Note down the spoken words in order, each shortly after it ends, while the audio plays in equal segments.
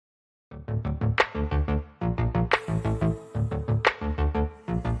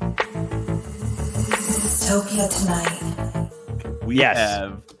Dystopia Tonight. We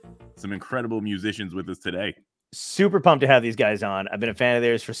have some incredible musicians with us today. Super pumped to have these guys on. I've been a fan of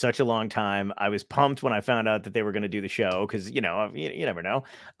theirs for such a long time. I was pumped when I found out that they were going to do the show because you never know.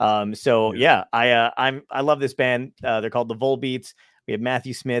 I love this band. They're called the Volebeats. We have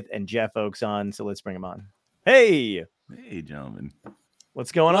Matthew Smith and Jeff Oakes on, so let's bring them on. Hey, gentlemen,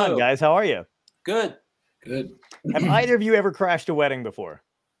 what's going on, guys? How are you? Good. Have either of you ever crashed a wedding before?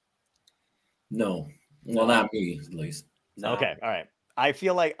 No, well, not me at least. No. Okay, all right. I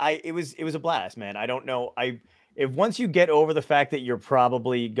feel like it was a blast, man. I don't know. If once you get over the fact that you're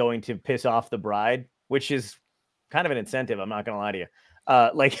probably going to piss off the bride, which is kind of an incentive, I'm not gonna lie to you.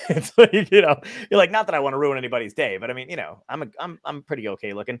 It's like, you're like, not that I want to ruin anybody's day, but I mean, I'm pretty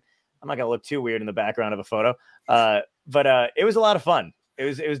okay looking. I'm not gonna look too weird in the background of a photo. But it was a lot of fun.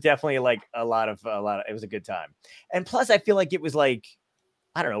 It was definitely like a lot of it was a good time. And plus I feel like it was like,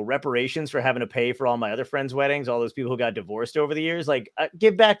 I don't know, reparations for having to pay for all my other friends' weddings, all those people who got divorced over the years. Like,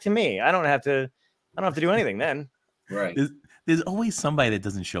 give back to me. I don't have to do anything then. Right. There's always somebody that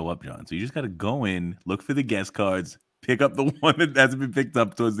doesn't show up, John. So you just got to go in, look for the guest cards, pick up the one that hasn't been picked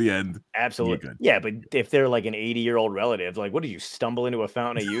up towards the end. Absolutely. Yeah, but if they're like an 80-year-old relative, like, what did you stumble into a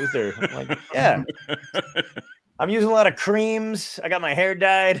fountain of youth? Or like, yeah. I'm using a lot of creams. I got my hair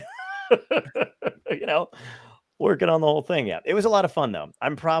dyed. Working on the whole thing. Yeah, it was a lot of fun though.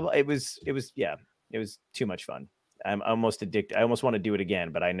 It was too much fun. I'm almost addicted. I almost want to do it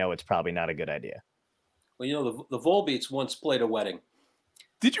again, but I know it's probably not a good idea. Well, the Volebeats once played a wedding.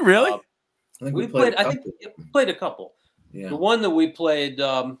 Did you really? I think we played a couple. Yeah. The one that we played,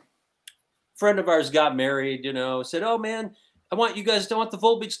 friend of ours got married, said, "Oh man, I want the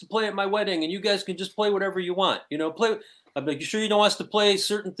Volebeats to play at my wedding, and you guys can just play whatever you want. Play." I'm like, "You sure you don't want us to play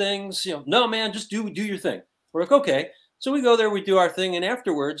certain things?" No, man, just do your thing. We're like, okay. So we go there, we do our thing, and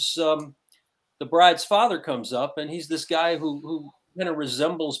afterwards, the bride's father comes up, and he's this guy who kind of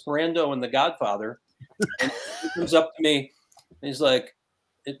resembles Brando in The Godfather. And he comes up to me, and he's like,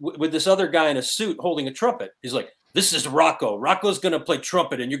 with this other guy in a suit holding a trumpet. He's like, "This is Rocco. Rocco's going to play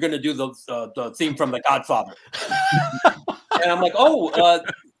trumpet, and you're going to do the theme from The Godfather." And I'm like, "Oh,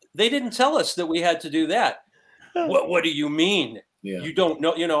 they didn't tell us that we had to do that." What do you mean? Yeah. You don't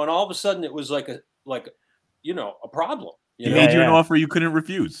know, And all of a sudden, it was like a problem. He made you an offer you couldn't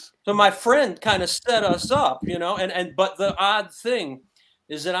refuse. So my friend kind of set us up, but the odd thing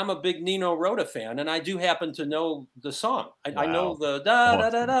is that I'm a big Nino Rota fan, and I do happen to know the song. I know the da da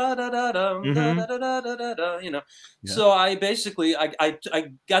da da da da da da da da da. Yeah. So I basically I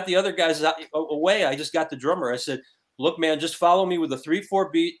got the other guys away. I just got the drummer. I said, "Look, man, just follow me with a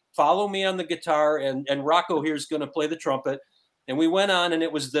 3/4 beat. Follow me on the guitar, and Rocco here's going to play the trumpet." And we went on, and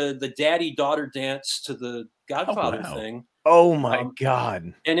it was the daddy-daughter dance to the Godfather thing. Oh my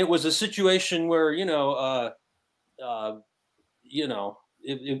God! And it was a situation where it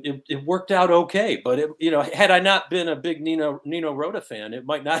worked out okay. But had I not been a big Nino Rota fan, it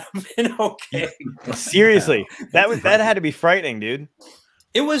might not have been okay. Seriously, that had to be frightening, dude.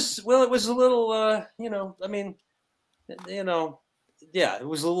 It was a little, it was a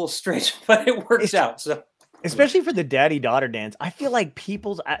little strange, but it worked out. So. Especially for the daddy-daughter dance, I feel like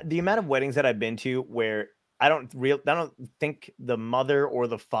the amount of weddings that I've been to where I don't think the mother or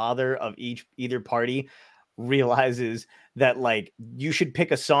the father of either party realizes that like you should pick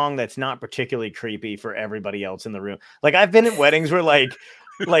a song that's not particularly creepy for everybody else in the room. Like I've been at weddings where like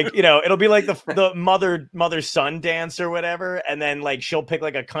it'll be like the mother son dance or whatever, and then like she'll pick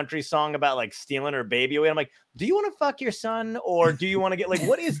like a country song about like stealing her baby away. I'm like, do you want to fuck your son, or do you want to get like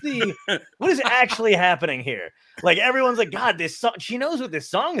what is actually happening here? Like everyone's like, God, this song, she knows what this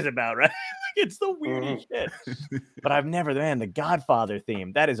song is about, right? Like it's the weirdest shit. But I've never, man, the Godfather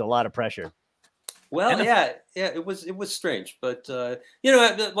theme, that is a lot of pressure. Well, it was strange, but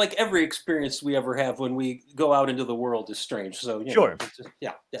like every experience we ever have when we go out into the world is strange. So sure,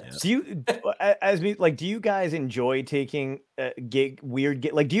 yeah. Do you guys enjoy taking weird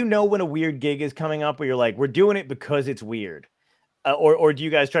gig? Like, do you know when a weird gig is coming up where you're like, we're doing it because it's weird, or do you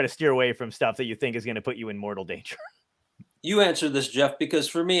guys try to steer away from stuff that you think is going to put you in mortal danger? You answer this, Jeff, because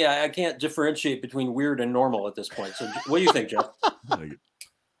for me, I can't differentiate between weird and normal at this point. So, what do you think, Jeff?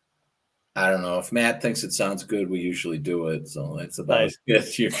 I don't know. If Matt thinks it sounds good, we usually do it. So that's about as good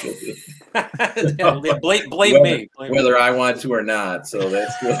usually. Blame me. Whether I want to or not. So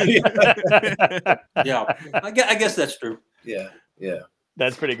that's good. Yeah, I guess that's true. Yeah.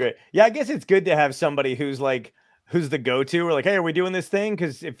 That's pretty great. Yeah, I guess it's good to have somebody who's the go-to. We're like, hey, are we doing this thing?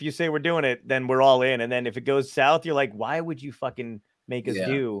 Because if you say we're doing it, then we're all in. And then if it goes south, you're like, why would you fucking make us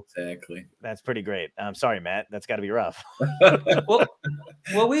do. Exactly. That's pretty great. I'm sorry, Matt. That's got to be rough.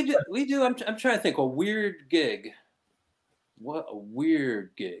 Well, we do. I'm trying to think. A weird gig. What a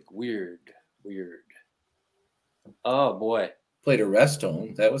weird gig. Weird. Oh boy. Played a rest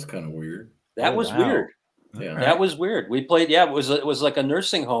home. That was kind of weird. That was weird. Yeah. That was weird. We played. Yeah, it was like a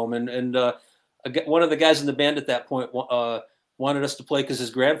nursing home, and one of the guys in the band at that point wanted us to play because his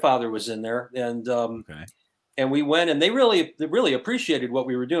grandfather was in there, and and we went, and they really appreciated what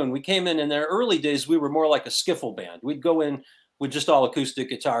we were doing. We came in their early days. We were more like a skiffle band. We'd go in with just all acoustic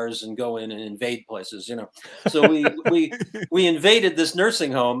guitars and go in and invade places, you know. So we invaded this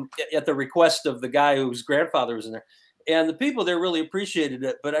nursing home at the request of the guy whose grandfather was in there. And the people there really appreciated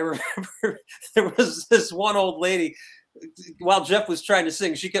it. But I remember there was this one old lady, while Jeff was trying to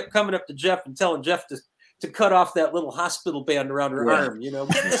sing, she kept coming up to Jeff and telling Jeff to cut off that little hospital band around her arm. You know,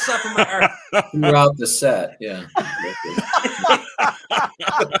 get this off of my arm. Throughout the set, yeah.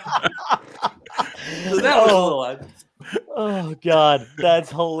 So that was a little odd. Oh God, that's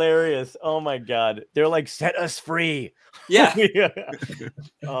hilarious. Oh my God, they're like, set us free. Yeah.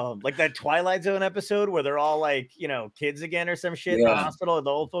 Like that Twilight Zone episode where they're all like, you know, kids again or some shit in the hospital at the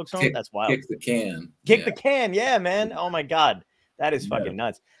old folks home. That's wild. Kick the can. The can. Yeah, man. Oh my God, that is fucking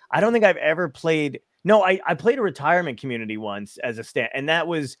nuts. I don't think I've ever played. No, I played a retirement community once as a stand, and that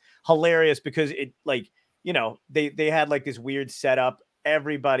was hilarious because it, like, you know, they had like this weird setup.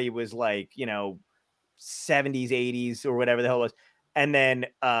 Everybody was like, you know, 70s, 80s, or whatever the hell it was. And then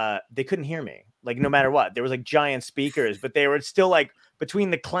they couldn't hear me, like, no matter what. There was like giant speakers, but they were still like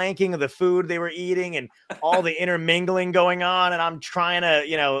between the clanking of the food they were eating and all the intermingling going on. And I'm trying to,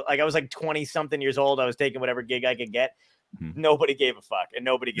 you know, like, I was like 20 something years old. I was taking whatever gig I could get. Nobody gave a fuck and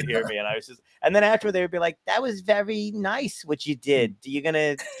nobody could hear me. And I was just, and then after they would be like, that was very nice what you did. Are you going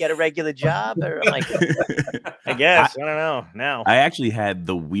to get a regular job? Or I'm like, I guess, I don't know now. I actually had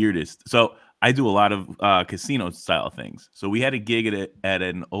the weirdest. So I do a lot of casino style things. So we had a gig at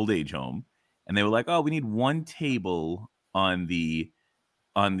an old age home, and they were like, "Oh, we need one table on the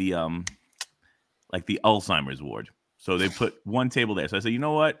like the Alzheimer's ward." So they put one table there. So I said, "You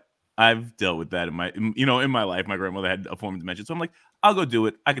know what? I've dealt with that in my life. My grandmother had a form of dementia, so I'm like, I'll go do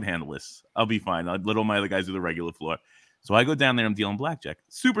it. I can handle this. I'll be fine. I'll let all my other guys do the regular floor." So I go down there. I'm dealing blackjack.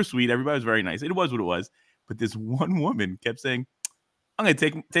 Super sweet. Everybody was very nice. It was what it was. But this one woman kept saying, "I'm going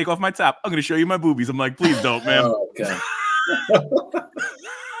to take off my top. I'm going to show you my boobies." I'm like, "Please don't, ma'am." Oh, okay.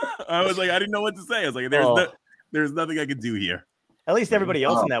 I was like, I didn't know what to say. I was like, there's nothing I could do here. At least everybody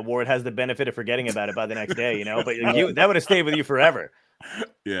else in that ward has the benefit of forgetting about it by the next day, you know, but that would have stayed with you forever.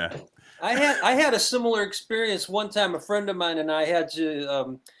 Yeah. I had a similar experience one time. A friend of mine and I had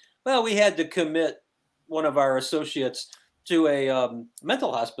to, we had to commit one of our associates to a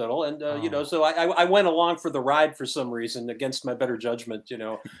mental hospital, and you know, so I went along for the ride for some reason against my better judgment, you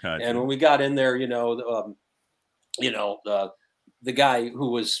know. Gotcha. And when we got in there, the guy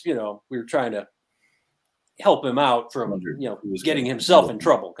who was, you know, we were trying to help him out from, you know, getting himself in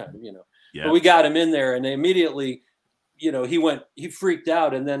trouble, kind of, you know. Yeah. But we got him in there, and they immediately, you know, he freaked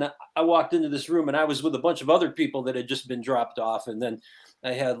out, and then I walked into this room, and I was with a bunch of other people that had just been dropped off, and then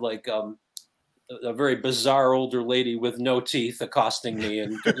I had like a very bizarre older lady with no teeth accosting me,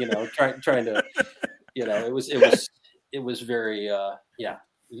 and you know, trying to, you know, it was very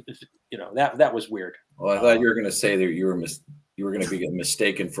you know, that was weird. Well, I thought you were going to say that you were going to be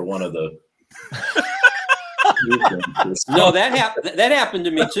mistaken for one of the. No, that happened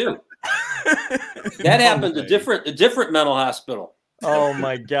to me too. That happened to a different mental hospital. Oh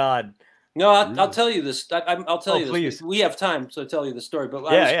my God! No, I'll tell you this. I'll tell you this. Please. We have time, so I'll tell you the story. But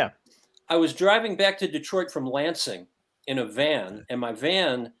I was driving back to Detroit from Lansing in a van, and my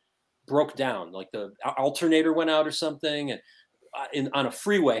van broke down. Like the alternator went out or something, and on a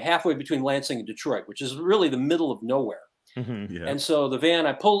freeway halfway between Lansing and Detroit, which is really the middle of nowhere. Mm-hmm. Yeah. And so the van,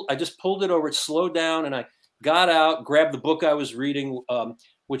 I just pulled it over, it slowed down, and I got out, grabbed the book I was reading,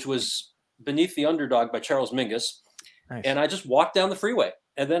 which was Beneath the Underdog by Charles Mingus. Nice. And I just walked down the freeway.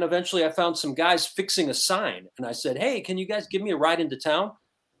 And then eventually I found some guys fixing a sign. And I said, "Hey, can you guys give me a ride into town?"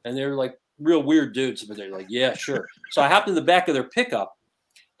 And they're like real weird dudes, but they're like, "Yeah, sure." So I hopped in the back of their pickup,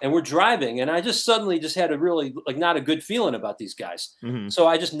 and we're driving. And I just suddenly just had a really not a good feeling about these guys. Mm-hmm. So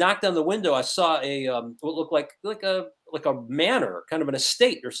I just knocked on the window. I saw what looked like a manor, kind of an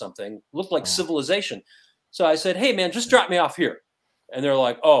estate or something. It looked like civilization. So I said, "Hey, man, just drop me off here." And they're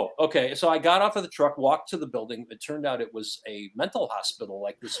like, "Oh, okay." So I got off of the truck, walked to the building. It turned out it was a mental hospital,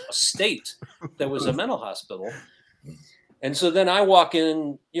 like this estate that was a mental hospital. And so then I walk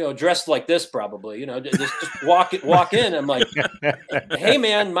in, dressed like this, probably, just walk in. I'm like, hey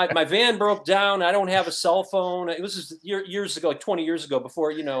man, my van broke down. I don't have a cell phone. It was just years ago, like 20 years ago,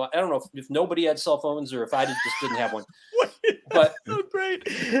 before, I don't know if nobody had cell phones or if I just didn't have one. But so great.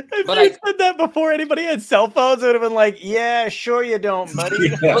 If you said that before anybody had cell phones, it would have been like, yeah, sure you don't,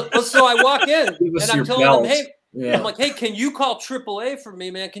 buddy. Well, so I walk in and I'm telling them, hey, yeah. I'm like, hey, can you call AAA for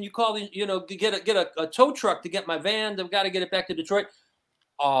me, man? Can you call the, get a tow truck to get my van? I've got to get it back to Detroit.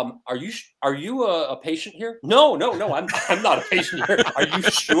 Are you a patient here? No, I'm not a patient here. Are you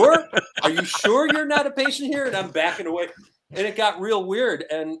sure? Are you sure you're not a patient here? And I'm backing away. And it got real weird.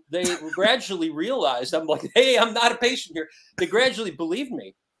 And they gradually realized, I'm like, hey, I'm not a patient here. They gradually believed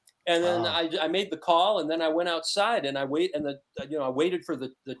me. And then I made the call, and then I went outside and I waited for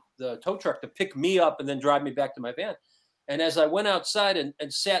the tow truck to pick me up and then drive me back to my van. And as I went outside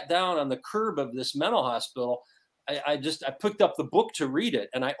and sat down on the curb of this mental hospital, I picked up the book to read it,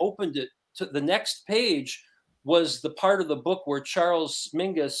 and I opened it to the next page was the part of the book where Charles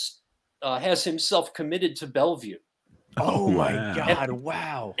Mingus has himself committed to Bellevue. Oh my God.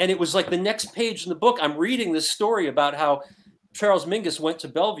 Wow. And it was like the next page in the book. I'm reading this story about how Charles Mingus went to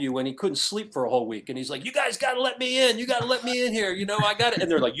Bellevue when he couldn't sleep for a whole week. And he's like, you guys got to let me in. You got to let me in here. I got it.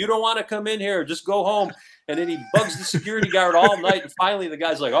 And they're like, you don't want to come in here. Just go home. And then he bugs the security guard all night. And finally, the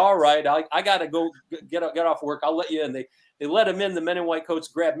guy's like, all right, I got to go get off work. I'll let you in. They let him in. The men in white coats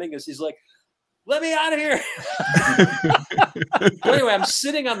grab Mingus. He's like, let me out of here. So anyway, I'm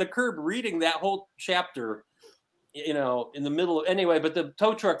sitting on the curb reading that whole chapter, in the middle of, anyway, but the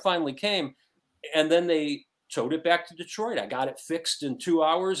tow truck finally came, and then they towed it back to Detroit. I got it fixed in 2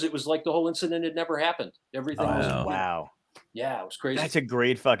 hours. It was like the whole incident had never happened. Everything was wow. Yeah, it was crazy. That's a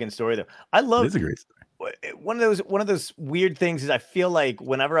great fucking story, though. I love. It's a great story. One of those weird things is I feel like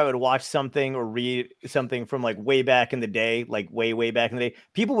whenever I would watch something or read something from like way back in the day, like way back in the day,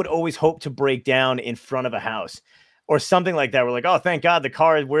 people would always hope to break down in front of a house or something like that. We're like, oh, thank God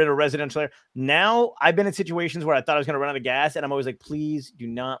we're in a residential area. Now I've been in situations where I thought I was going to run out of gas, and I'm always like, please do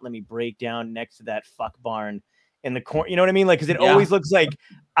not let me break down next to that fuck barn in the corner. You know what I mean? Like, because it always looks like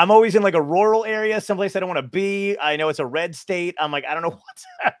I'm always in like a rural area, someplace I don't want to be. I know it's a red state. I'm like, I don't know what's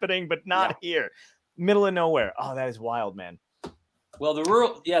happening, but not here. Middle of nowhere. Oh, that is wild, man. Well, the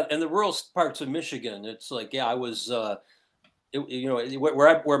rural parts of Michigan, it's like, I was,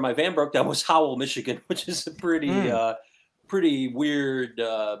 where my van broke down was Howell, Michigan, which is a pretty weird,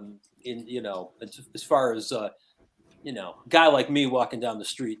 as far as, guy like me walking down the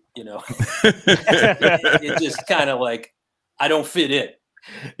street, it's just kind of like, I don't fit in.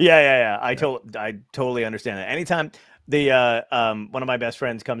 Yeah. I totally understand that. Anytime one of my best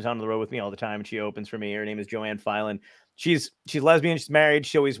friends comes on the road with me all the time, and she opens for me. Her name is Joanne Filan. She's lesbian. She's married.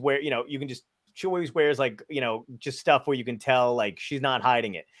 She always she always wears like, just stuff where you can tell like she's not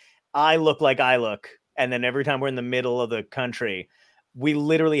hiding it. I look like I look. And then every time we're in the middle of the country, we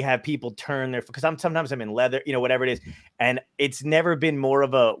literally have people turn because sometimes I'm in leather, whatever it is. And it's never been more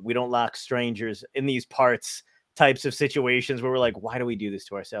of a, we don't lock strangers in these parts types of situations where we're like, why do we do this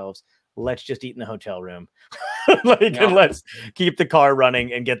to ourselves? Let's just eat in the hotel room. And let's keep the car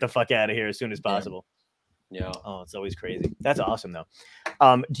running and get the fuck out of here as soon as possible. Yeah. Oh, it's always crazy. That's awesome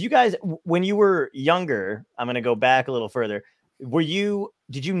though. Do you guys, when you were younger, I'm going to go back a little further.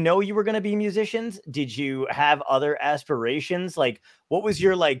 Did you know you were going to be musicians? Did you have other aspirations? Like, what was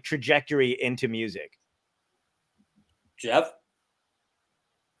your like trajectory into music? Jeff?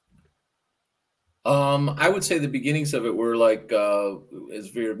 I would say the beginnings of it were like,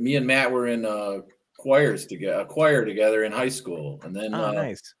 me and Matt were in a choir together in high school. And then,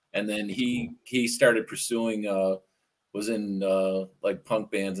 nice. And then he started pursuing, was in like punk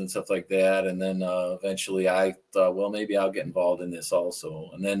bands and stuff like that. And then eventually I thought, well, maybe I'll get involved in this also.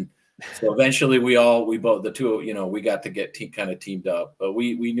 And then so eventually we both, the two, we got to get kind of teamed up, but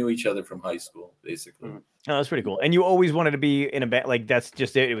we knew each other from high school, basically. Oh, that's pretty cool. And you always wanted to be in a band, like that's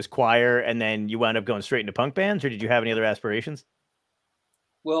just it. It was choir, and then you wound up going straight into punk bands, or did you have any other aspirations?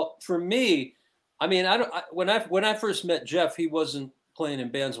 Well, for me, I mean, when I first met Jeff, he wasn't playing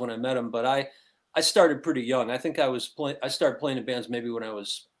in bands when I met him, but I started pretty young. I think I started playing in bands maybe when I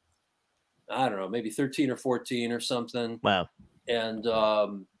was, I don't know, maybe 13 or 14 or something. Wow. And, I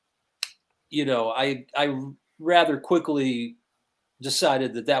rather quickly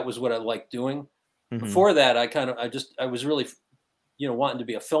decided that was what I liked doing. Mm-hmm. Before that, I was really, wanting to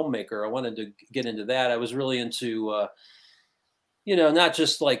be a filmmaker. I wanted to get into that. I was really into, not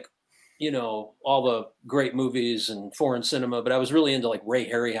just like, all the great movies and foreign cinema, but I was really into like Ray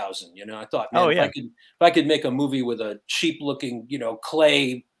Harryhausen. I thought, man, if I could make a movie with a cheap looking,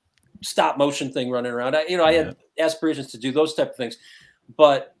 clay stop motion thing running around. I had aspirations to do those type of things,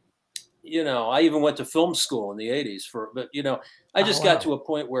 but I even went to film school in the 80s but I just got to a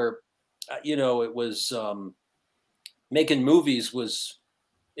point where, it was making movies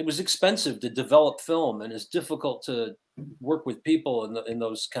it was expensive to develop film, and it's difficult to work with people in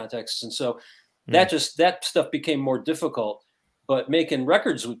those contexts. And so that stuff became more difficult, but making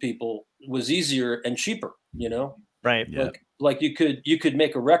records with people was easier and cheaper, Right. Yeah. Like you could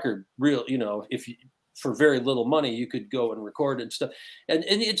make a record real, for very little money, you could go and record and stuff. And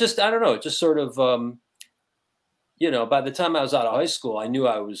it just, I don't know, it just sort of, by the time I was out of high school, I knew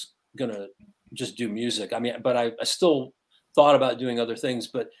I was going to just do music. I mean, but I still thought about doing other things,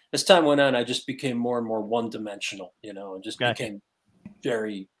 but as time went on, I just became more and more one-dimensional, and just became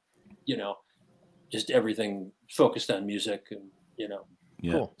very, just everything focused on music, and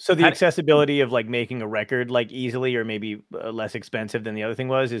Yeah. Cool. So the accessibility of like making a record like easily or maybe less expensive than the other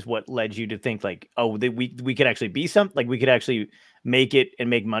thing is what led you to think like, oh, we could actually be something, like we could actually make it and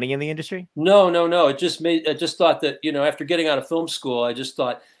make money in the industry? No. I just thought that, after getting out of film school, I just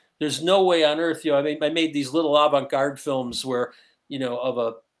thought there's no way on earth, I made these little avant-garde films where, of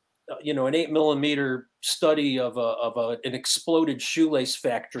an 8mm study of an exploded shoelace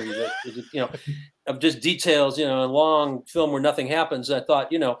factory that, of just details, a long film where nothing happens. I thought,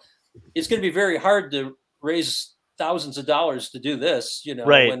 it's going to be very hard to raise thousands of dollars to do this,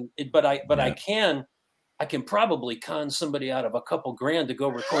 right. I can probably con somebody out of a couple grand to go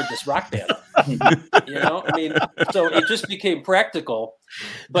record this rock band. So it just became practical.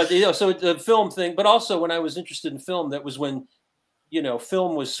 But so the film thing, but also when I was interested in film, that was when,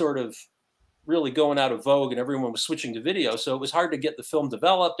 film was sort of really going out of vogue and everyone was switching to video. So it was hard to get the film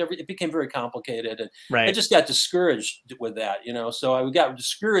developed. It became very complicated. And I just got discouraged with that, so I got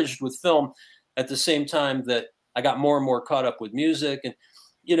discouraged with film at the same time that I got more and more caught up with music. And,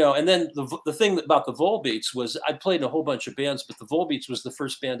 and then the thing about the Volebeats was I played in a whole bunch of bands, but the Volebeats was the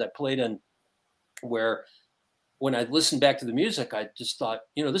first band I played in where when I listened back to the music, I just thought,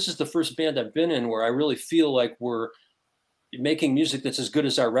 this is the first band I've been in where I really feel like we're making music that's as good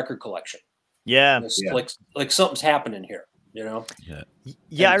as our record collection. Yeah. Like something's happening here,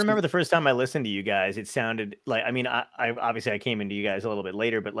 Yeah. I remember the first time I listened to you guys, it sounded like, I mean, I obviously I came into you guys a little bit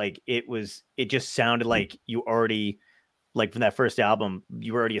later, but like, it just sounded like you already, like from that first album,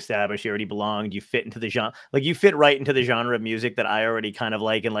 you were already established, you already belonged, you fit into the genre, like you fit right into the genre of music that I already kind of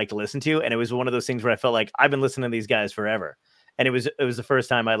like and like to listen to. And it was one of those things where I felt like I've been listening to these guys forever. And it was the first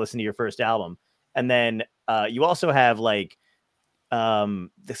time I listened to your first album. And then you also have like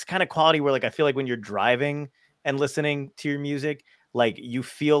this kind of quality where like I feel like when you're driving and listening to your music, like you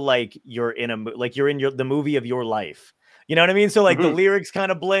feel like you're in the movie of your life. You know what I mean? So like the lyrics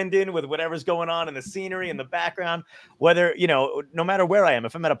kind of blend in with whatever's going on in the scenery in the background, whether, no matter where I am,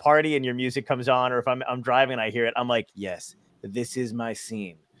 if I'm at a party and your music comes on, or if I'm driving and I hear it, I'm like, yes, this is my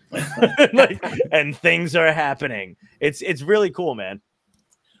scene. And things are happening. It's really cool, man.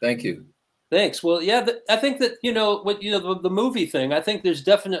 Thank you. Thanks. Well, yeah, I think that, the movie thing, I think there's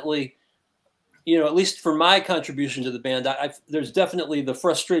definitely, at least for my contribution to the band, there's definitely the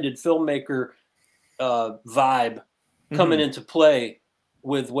frustrated filmmaker vibe coming into play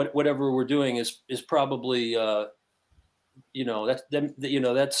with whatever we're doing is probably, that's,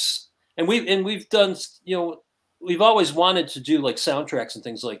 and we've done, we've always wanted to do like soundtracks and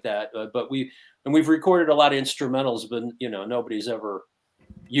things like that, but we've recorded a lot of instrumentals, but nobody's ever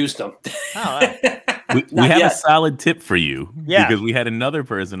used them. Oh, wow. we have a solid tip for you, because we had another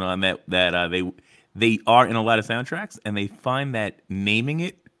person on that they are in a lot of soundtracks, and they find that naming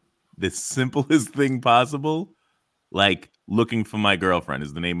it the simplest thing possible, like Looking for My Girlfriend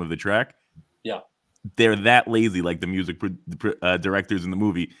is the name of the track. Yeah, they're that lazy, like the music directors in the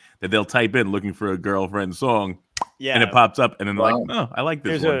movie, that they'll type in Looking for a Girlfriend song, and it pops up, and then they're like, oh, I like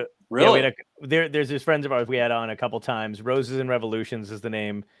this one. Really? There's this friends of ours we had on a couple times. Roses and Revolutions is the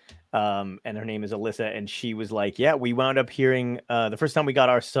name, and her name is Alyssa. And she was like, "Yeah, we wound up hearing the first time we got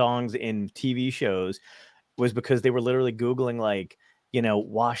our songs in TV shows was because they were literally Googling like,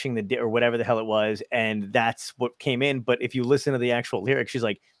 washing the or whatever the hell it was, and that's what came in. But if you listen to the actual lyrics, she's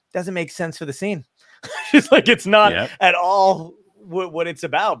like, doesn't make sense for the scene. She's like, it's not at all what it's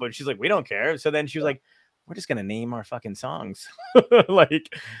about. But she's like, we don't care. So then she was like, we're just gonna name our fucking songs like,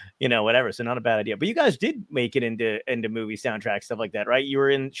 whatever. So not a bad idea. But you guys did make it into movie soundtracks, stuff like that, right? You were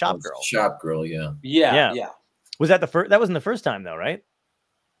in Shop Girl. Shop Girl, yeah. Was that the first? That wasn't the first time though, right?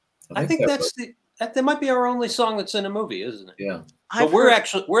 I think that might be our only song that's in a movie, isn't it? Yeah. But we're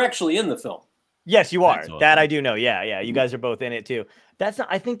actually in the film. Yes, you are. Awesome. That I do know. Yeah. You guys are both in it too. That's not,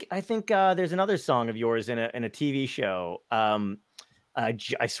 I think there's another song of yours in a TV show.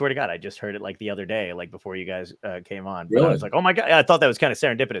 I swear to God, I just heard it like the other day, like before you guys came on. But I Really? was like, oh my God, I thought that was kind of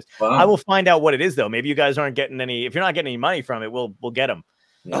serendipitous. I Wow. will find out what it is though. Maybe you guys aren't getting any. If you're not getting any money from it, we'll get them.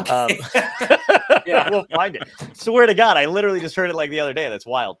 Okay. Yeah, we'll find it. Swear to God, I literally just heard it like the other day. That's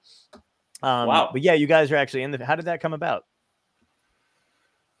wild. Wow. But yeah, you guys are actually in the. How did that come about?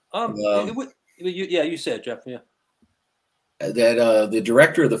 You said, Jeff. Yeah. That the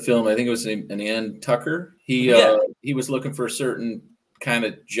director of the film, I think it was Ian Tucker. He was looking for a certain kind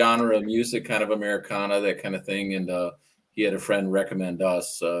of genre of music, kind of Americana, that kind of thing, and he had a friend recommend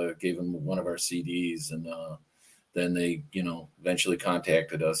us, gave him one of our CDs, and then they, eventually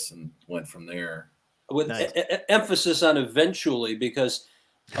contacted us and went from there. With Nice. Emphasis on eventually, because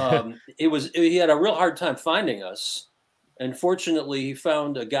he had a real hard time finding us, and fortunately he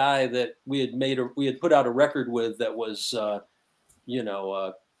found a guy that we had put out a record with that was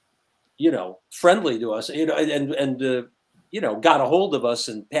friendly to us, and got a hold of us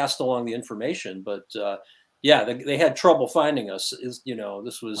and passed along the information. But they had trouble finding us.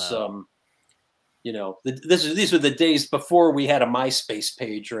 This was Wow. these were the days before we had a MySpace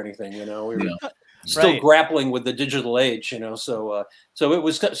page or anything. We were still Right. grappling with the digital age. So it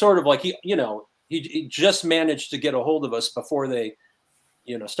was sort of like he just managed to get a hold of us before they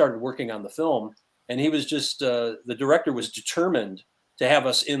started working on the film, and he was just the director was determined to have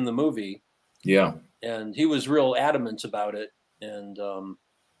us in the movie. Yeah. And he was real adamant about it. And,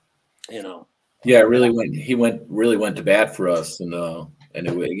 Yeah, he really went to bat for us. And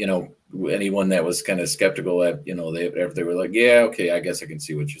anyone that was kind of skeptical at, they were like, yeah, okay, I guess I can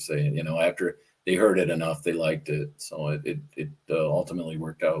see what you're saying. After they heard it enough, they liked it. So it ultimately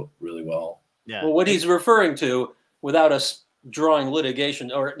worked out really well. Yeah. Well, what he's referring to, without us drawing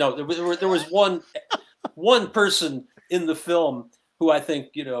litigation, or no, there was one person in the film who I think,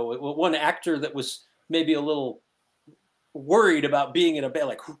 one actor that was maybe a little worried about being in a band,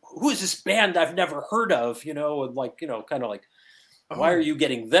 like, who is this band I've never heard of, and like, kind of like, why are you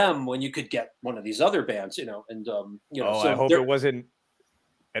getting them when you could get one of these other bands, and so I hope it wasn't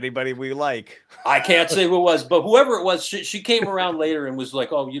anybody we like. I can't say who it was, but whoever it was, she came around later and was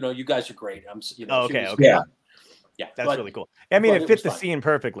like, oh, you guys are great. Okay. Yeah, that's really cool. I mean, it fit the scene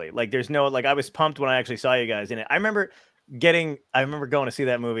perfectly. Like, there's no, like, I was pumped when I actually saw you guys in it. I remember going to see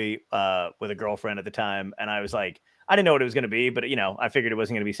that movie with a girlfriend at the time, and I was like, I didn't know what it was going to be, but I figured it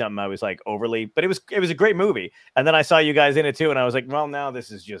wasn't going to be something I was like overly, but it was a great movie. And then I saw you guys in it too, and I was like, well, now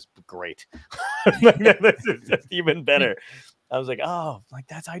this is just great. This is just even better. I was like, oh, like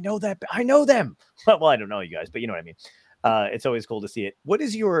I know them. Well, I don't know you guys, but you know what I mean. It's always cool to see it. What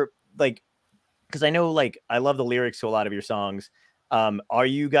is your, like, because I know, like, I love the lyrics to a lot of your songs. Are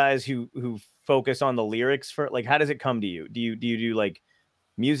you guys who focus on the lyrics for, like, how does it come to you? Do you do like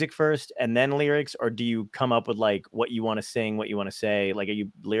music first and then lyrics, or do you come up with like what you want to sing, what you want to say? Like, are you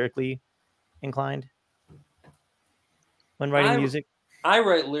lyrically inclined when writing music? I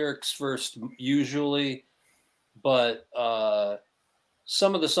write lyrics first usually, but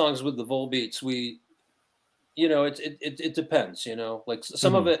some of the songs with the Volebeats, it depends, like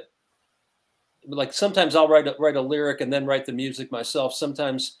some of it, like sometimes I'll write a lyric and then write the music myself.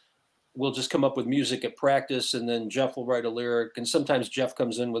 Sometimes we'll just come up with music at practice, and then Jeff will write a lyric, and sometimes Jeff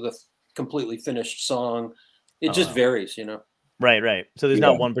comes in with a completely finished song. It just varies, Right. So there's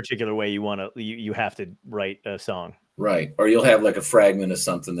not one particular way you have to write a song. Right. Or you'll have like a fragment of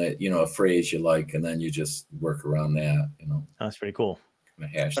something that, a phrase you like, and then you just work around that, That's pretty cool.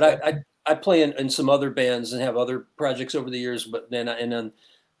 But I play in some other bands and have other projects over the years, but then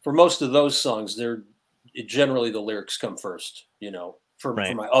for most of those songs, generally the lyrics come first, for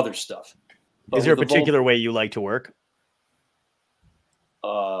my other stuff. But is there a particular way you like to work?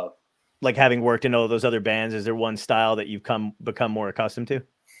 Like, having worked in all those other bands, is there one style that you've become more accustomed to?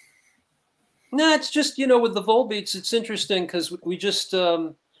 No, it's just, with the Volebeats, it's interesting because we just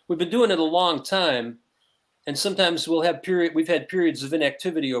we've been doing it a long time, and sometimes we've had periods of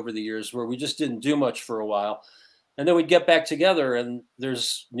inactivity over the years where we just didn't do much for a while, and then we'd get back together and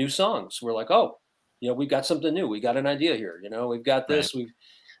there's new songs. We're like, oh, we've got something new. We got an idea here. We've got this. Right.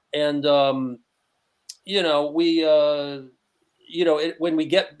 When we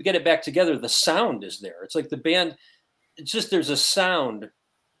get it back together, the sound is there. It's like the band. It's just there's a sound.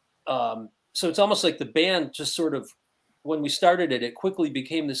 So it's almost like the band just sort of, when we started it quickly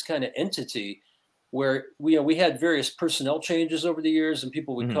became this kind of entity where we had various personnel changes over the years and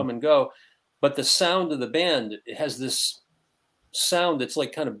people would come and go, but the sound of the band, it has this sound that's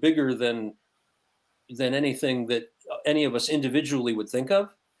like kind of bigger than anything that any of us individually would think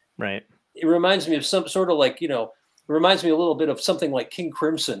of. Right. It reminds me of some sort of like, it reminds me a little bit of something like King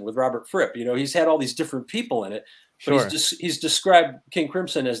Crimson with Robert Fripp. He's had all these different people in it, Sure. But he's described King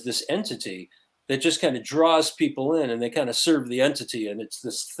Crimson as this entity that just kind of draws people in, and they kind of serve the entity, and it's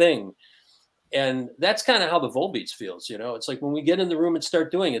this thing. And that's kind of how the Volbeats feels, you know. It's like when we get in the room and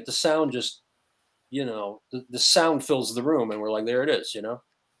start doing it, the sound just, you know, the sound fills the room, and we're like, there it is, you know.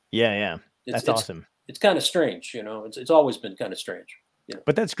 Yeah. That's awesome. It's kind of strange, you know. It's always been kind of strange. You know?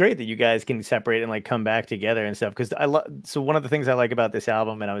 But that's great that you guys can separate and like come back together and stuff. Because so one of the things I like about this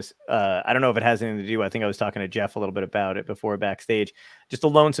album, and I don't know if it has anything to do. I think I was talking to Jeff a little bit about it before backstage. Just a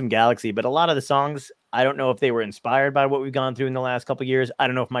Lonesome Galaxy, but a lot of the songs, I don't know if they were inspired by what we've gone through in the last couple of years. I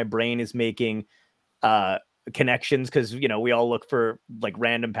don't know if my brain is making connections because, you know, we all look for like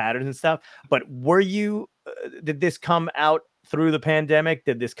random patterns and stuff. But did this come out through the pandemic?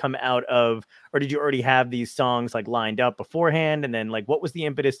 Did this come out of, or did you already have these songs like lined up beforehand? And then like, what was the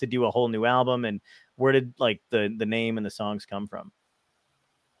impetus to do a whole new album? And where did like the name and the songs come from?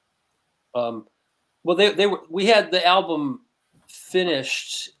 Well, we had the album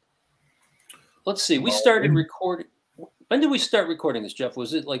finished. Let's see. We started recording. When did we start recording this, Jeff?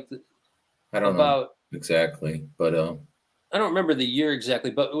 Was it like I don't know exactly, but I don't remember the year exactly,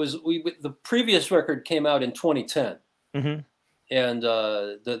 but it was the previous record came out in 2010. Mm-hmm. And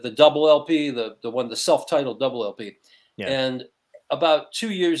the double LP, the self-titled double LP. Yeah. And about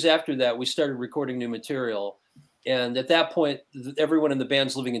 2 years after that, we started recording new material. And at that point, everyone in the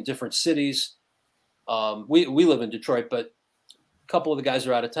band's living in different cities. We live in Detroit, but a couple of the guys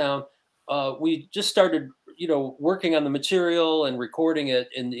are out of town. We just started, you know, working on the material and recording it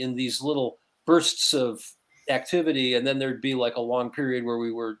in these little bursts of activity. And then there'd be like a long period where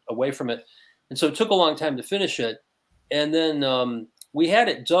we were away from it. And so it took a long time to finish it. And then we had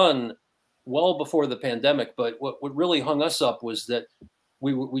it done well before the pandemic. But what really hung us up was that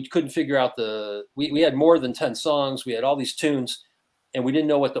we couldn't figure out we had more than 10 songs. We had all these tunes, and we didn't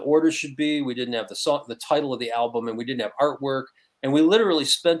know what the order should be. We didn't have the title of the album, and we didn't have artwork. And we literally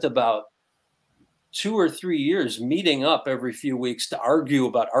spent about 2 or 3 years meeting up every few weeks to argue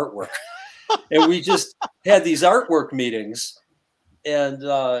about artwork. And we just had these artwork meetings. And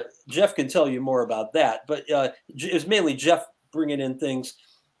Jeff can tell you more about that, but it was mainly Jeff bringing in things,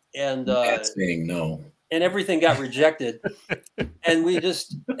 and saying no, and everything got rejected.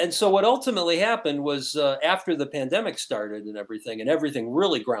 And so what ultimately happened was after the pandemic started and everything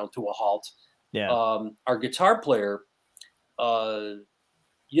really ground to a halt. Yeah. Our guitar player,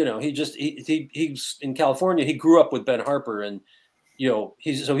 you know, he's in California. He grew up with Ben Harper, and you know,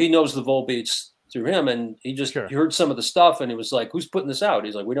 he knows the Volbeats through him, and he heard some of the stuff, and he was like, who's putting this out?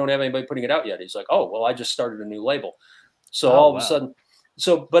 He's like, we don't have anybody putting it out yet. He's like, oh, well, I just started a new label. So all of a sudden,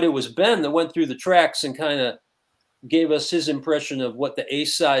 but it was Ben that went through the tracks and kind of gave us his impression of what the A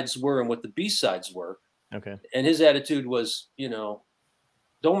sides were and what the B sides were. Okay. And his attitude was, you know,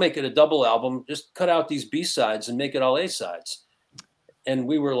 don't make it a double album, just cut out these B sides and make it all A sides. And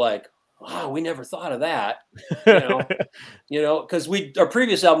we were like, wow, we never thought of that, you know, because our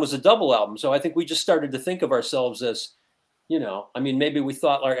previous album was a double album. So I think we just started to think of ourselves as, you know, I mean, maybe we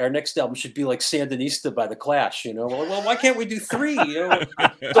thought our next album should be like Sandinista by The Clash, you know, well, why can't we do 3? You know?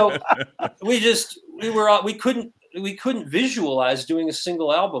 So we couldn't visualize doing a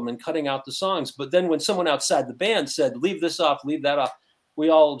single album and cutting out the songs. But then when someone outside the band said, leave this off, leave that off, we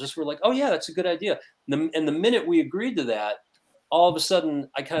all just were like, oh yeah, that's a good idea. And the minute we agreed to that, all of a sudden,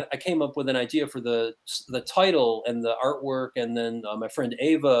 I came up with an idea for the title and the artwork, and then my friend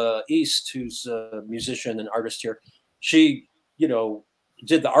Ava East, who's a musician and artist here, she, you know,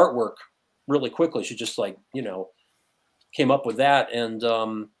 did the artwork really quickly. She just like, you know, came up with that, and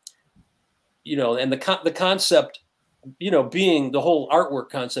you know, and the concept, you know, being the whole artwork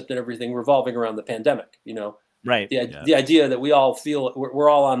concept and everything revolving around the pandemic, you know, right? The idea that we all feel we're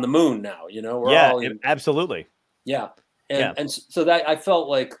all on the moon now, you know, absolutely, yeah. And so that I felt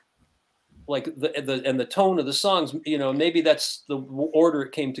like the tone of the songs, you know, maybe that's the order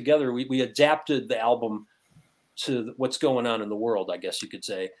it came together. We adapted the album to what's going on in the world, I guess you could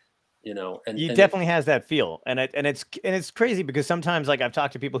say, you know. And definitely has that feel, and it's crazy because sometimes like I've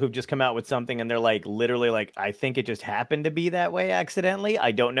talked to people who've just come out with something and they're like literally like, I think it just happened to be that way accidentally.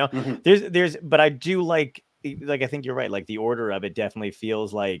 I don't know. Mm-hmm. But I do like I think you're right. Like the order of it definitely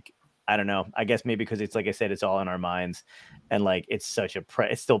feels like, I don't know. I guess maybe because it's like I said, it's all in our minds, and like it's such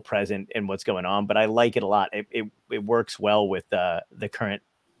it's still present in what's going on. But I like it a lot. It works well with the current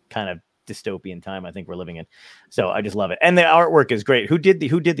kind of dystopian time I think we're living in. So I just love it, and the artwork is great. Who did the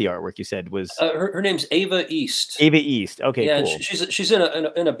artwork? You said was her name's Ava East. Ava East. Okay, yeah, cool. She's in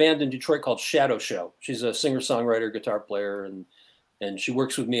a band in Detroit called Shadow Show. She's a singer-songwriter, guitar player, and she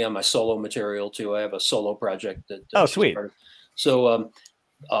works with me on my solo material too. I have a solo project that. Oh, sweet. So.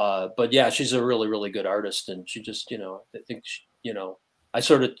 But yeah, she's a really, really good artist, and she just, I think, I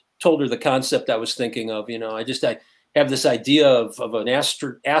sort of told her the concept I was thinking of. I have this idea of an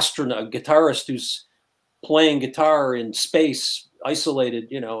astronaut, a guitarist who's playing guitar in space,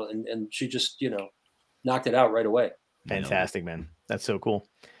 isolated, and she just, knocked it out right away. Fantastic, man. That's so cool.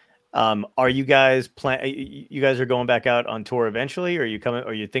 Are you guys you guys are going back out on tour eventually? Or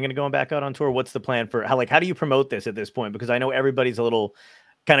are you thinking of going back out on tour? What's the plan for how do you promote this at this point? Because I know everybody's a little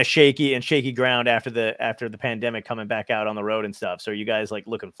kind of shaky ground after the pandemic, coming back out on the road and stuff. So are you guys like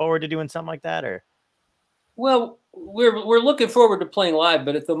looking forward to doing something like that, or? Well, we're looking forward to playing live,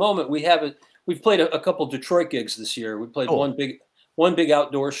 but at the moment we've played a couple Detroit gigs this year. We played one big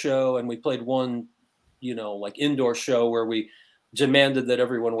outdoor show, and we played one, like indoor show where we demanded that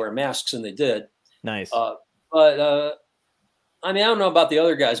everyone wear masks, and they did. Nice. But I mean, I don't know about the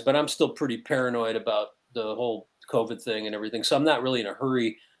other guys, but I'm still pretty paranoid about the whole COVID thing and everything. So I'm not really in a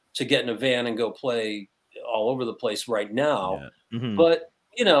hurry to get in a van and go play all over the place right now. Yeah. Mm-hmm. But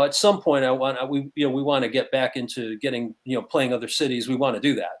at some point, we want to get back into getting, playing other cities. We want to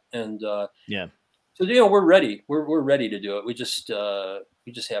do that, and yeah. So we're ready. We're ready to do it. We just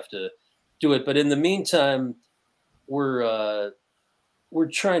have to do it. But in the meantime, we're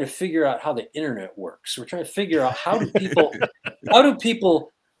trying to figure out how the internet works. We're trying to figure out how do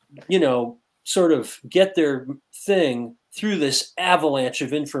people, sort of get their thing through this avalanche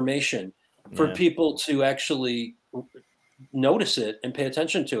of information for people to actually notice it and pay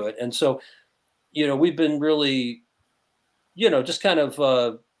attention to it. And so, we've been really, just kind of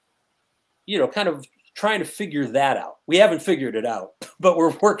trying to figure that out. We haven't figured it out, but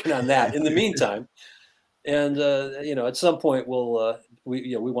we're working on that in the meantime. And at some point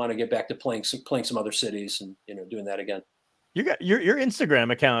we want to get back to playing some other cities and doing that again. Your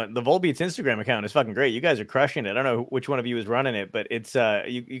Instagram account, the Volebeats Instagram account, is fucking great. You guys are crushing it. I don't know which one of you is running it, but it's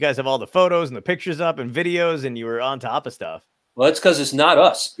you guys have all the photos and the pictures up and videos, and you were on top of stuff. Well, it's because it's not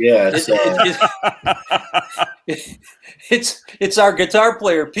us. Yeah, it's our guitar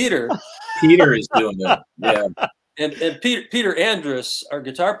player Peter. Peter is doing it. Yeah, and Peter Andrus, our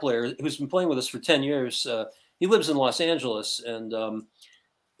guitar player, who's been playing with us for 10 years. He lives in Los Angeles, and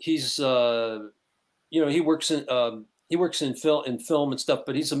he's he works in film and stuff,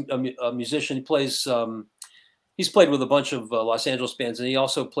 but he's a musician. He plays. He's played with a bunch of Los Angeles bands, and he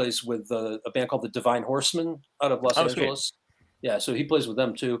also plays with a band called the Divine Horsemen out of Los Angeles. Sweet. Yeah, so he plays with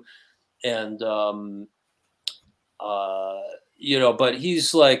them too, and but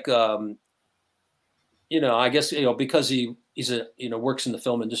he's like, I guess because he's works in the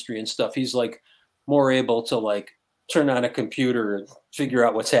film industry and stuff. He's like more able to like turn on a computer and figure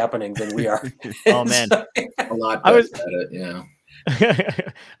out what's happening than we are. Oh man, a lot better at it. Yeah.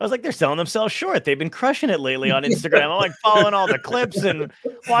 I was like, they're selling themselves short. They've been crushing it lately on Instagram. I'm like following all the clips and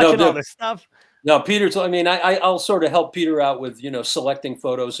watching all this stuff. No, Peter's. I mean, I'll sort of help Peter out with selecting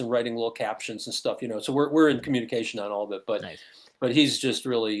photos and writing little captions and stuff. So we're in communication on all of it. But nice. But he's just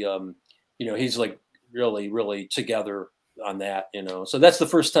really he's like really together on that. So that's the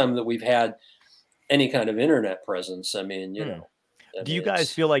first time that we've had any kind of internet presence. I mean, do you guys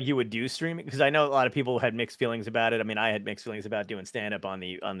feel like you would do streaming? Because I know a lot of people had mixed feelings about it. I mean, I had mixed feelings about doing stand up on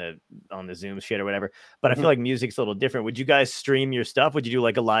the Zoom shit or whatever. But I feel like music's a little different. Would you guys stream your stuff? Would you do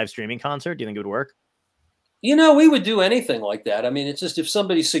like a live streaming concert? Do you think it would work? We would do anything like that. I mean, it's just if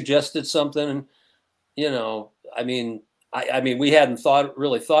somebody suggested something, I mean, we hadn't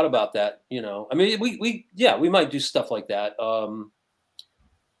really thought about that. I mean, we might do stuff like that.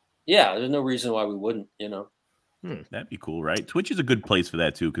 Yeah, there's no reason why we wouldn't. That'd be cool, right? Twitch is a good place for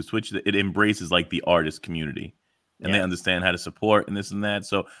that too, because Twitch, it embraces like the artist community, and they understand how to support and this and that.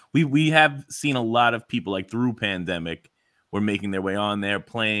 So we have seen a lot of people like through pandemic were making their way on there,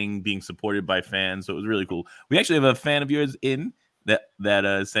 playing, being supported by fans. So it was really cool. We actually have a fan of yours in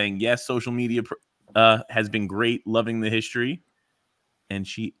that saying yes, social media has been great, loving the history. And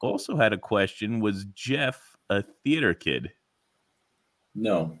she also had a question: was Jeff a theater kid?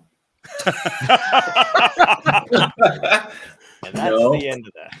 No. And that's the end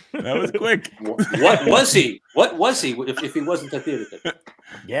of that. That was quick. What was he? What was he if he wasn't a theater kid?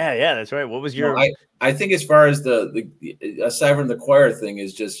 Yeah, that's right. What was your? No, I think as far as the aside from the choir thing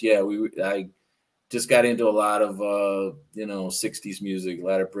is just I just got into a lot of 60s music, a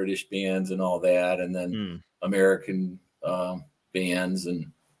lot of British bands and all that, and then American bands,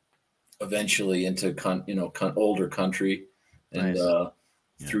 and eventually into older country, and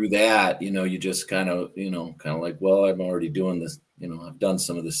through that, you just kind of like, well, I'm already doing this, I've done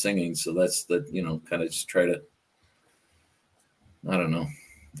some of the singing, so that's kind of just try to, I don't know,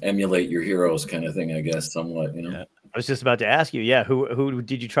 emulate your heroes kind of thing, I guess, somewhat, Yeah. I was just about to ask you. Yeah, who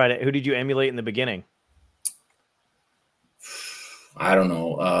did you emulate in the beginning? I don't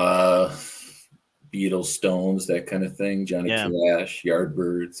know. Beatles, Stones, that kind of thing. Johnny Cash,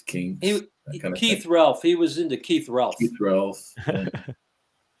 Yardbirds, Kinks. Keith Ralph. He was into Keith Ralph. Keith Ralph. Yeah.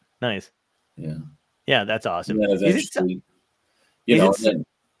 Nice. Yeah. Yeah, that's awesome. And then eventually, you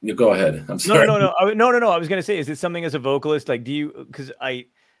go ahead. I'm sorry. No. I was gonna say, is it something as a vocalist? Like, do you? Because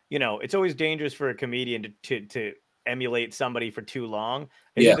it's always dangerous for a comedian to emulate somebody for too long.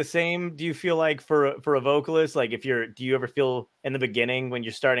 Is it the same? Do you feel like for a vocalist, like do you ever feel in the beginning when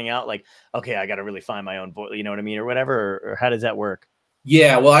you're starting out, like, okay, I got to really find my own voice, you know what I mean, or whatever, or how does that work?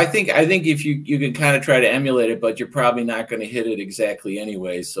 Yeah, well, I think if you can kind of try to emulate it, but you're probably not going to hit it exactly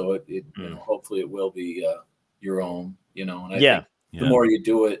anyway. So it hopefully it will be your own, and I think the more you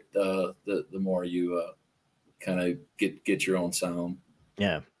do it, the more you kind of get your own sound.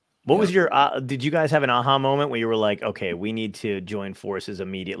 Yeah. What was your, did you guys have an aha moment where you were like, okay, we need to join forces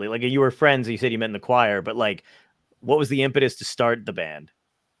immediately? Like, you were friends, you said you met in the choir, but like, what was the impetus to start the band?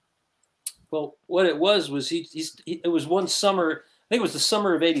 Well, what it was it was one summer, I think it was the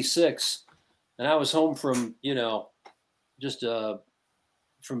summer of '86, and I was home from, just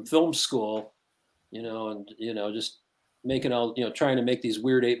from film school, and, just making all, trying to make these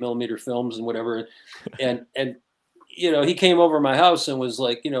weird 8mm films and whatever. And he came over my house and was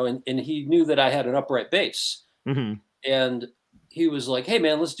like, and he knew that I had an upright bass. Mm-hmm. And he was like, hey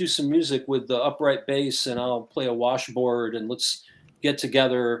man, let's do some music with the upright bass and I'll play a washboard and let's get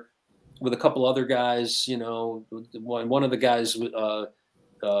together with a couple other guys. One of the guys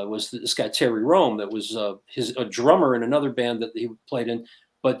was this guy, Terry Rome, that was a drummer in another band that he played in,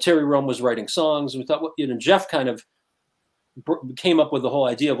 but Terry Rome was writing songs. We thought, Jeff kind of came up with the whole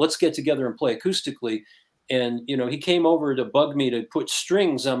idea of let's get together and play acoustically. And, he came over to bug me to put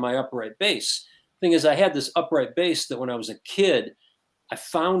strings on my upright bass. Thing is, I had this upright bass that when I was a kid, I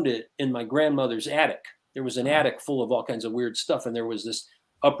found it in my grandmother's attic. There was an attic full of all kinds of weird stuff. And there was this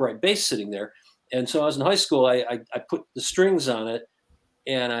upright bass sitting there. And so I was in high school, I put the strings on it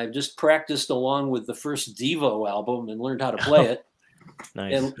and I just practiced along with the first Devo album and learned how to play it.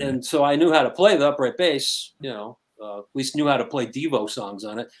 Nice. And so I knew how to play the upright bass, at least knew how to play Devo songs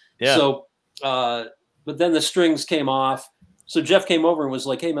on it. Yeah. So, but then the strings came off. So Jeff came over and was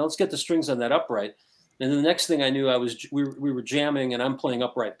like, hey man, let's get the strings on that upright. And then the next thing I knew, we were jamming and I'm playing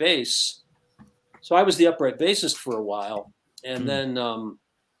upright bass. So I was the upright bassist for a while. And then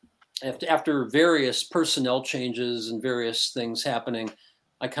after various personnel changes and various things happening,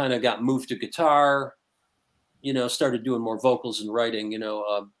 I kind of got moved to guitar, started doing more vocals and writing,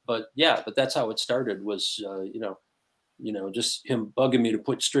 but that's how it started was, just him bugging me to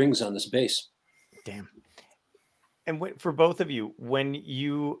put strings on this bass. Damn. And for both of you,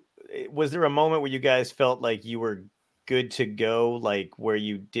 was there a moment where you guys felt like you were good to go, like where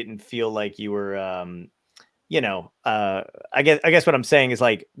you didn't feel like you were, I guess what I'm saying is,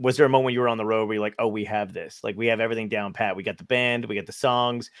 like, was there a moment when you were on the road where you're like, oh, we have this, like, we have everything down pat. We got the band, we got the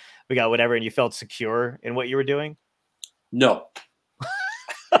songs, we got whatever. And you felt secure in what you were doing? No.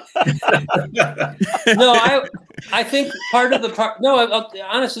 No, I think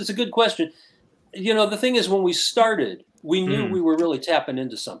honestly, it's a good question. The thing is, when we started, we knew we were really tapping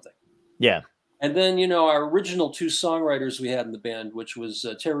into something. Yeah. And then, our original two songwriters we had in the band, which was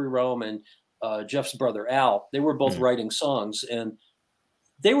Terry Rome and Jeff's brother, Al, they were both writing songs and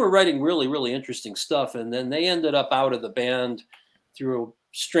they were writing really, really interesting stuff. And then they ended up out of the band through a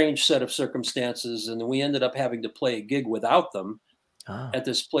strange set of circumstances. And then we ended up having to play a gig without them at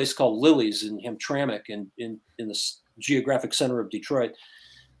this place called Lily's in Hamtramck in the geographic center of Detroit.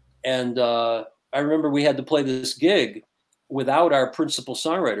 And I remember we had to play this gig without our principal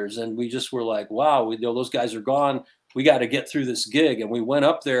songwriters. And we just were like, wow, those guys are gone. We got to get through this gig. And we went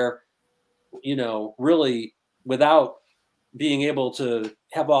up there, really without being able to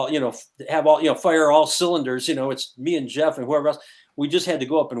have all, fire all cylinders, it's me and Jeff and whoever else. We just had to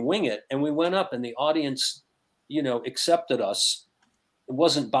go up and wing it. And we went up and the audience, accepted us. It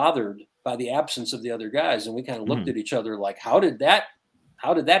wasn't bothered by the absence of the other guys. And we kind of looked at each other like, how did that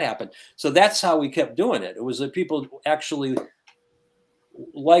happen? So that's how we kept doing it. It was that people actually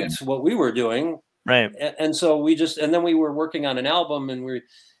liked what we were doing. Right. And so and then we were working on an album and we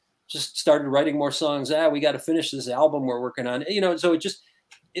just started writing more songs. We got to finish this album we're working on, so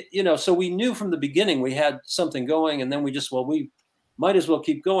so we knew from the beginning we had something going, and then we might as well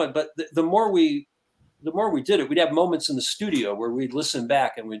keep going. But the more we did it, we'd have moments in the studio where we'd listen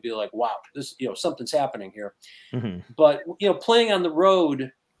back and we'd be like, wow, this, something's happening here. Mm-hmm. But, playing on the road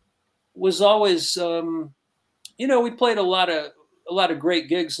was always, we played a lot of great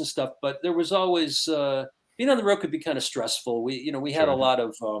gigs and stuff, but there was always, being on the road could be kind of stressful. We had a Sure. lot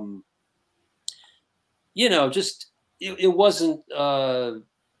of, just it wasn't,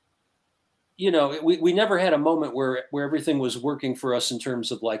 we never had a moment where everything was working for us in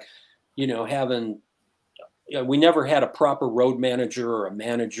terms of like, having. We never had a proper road manager or a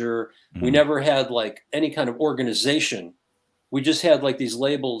manager. We Mhm. never had like any kind of organization. We just had like these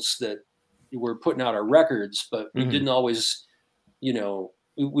labels that were putting out our records, but we didn't always,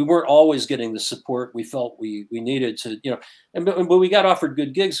 we weren't always getting the support we felt we needed to, but we got offered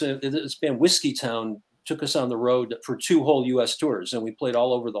good gigs. This band Whiskey Town took us on the road for 2 whole US tours, and we played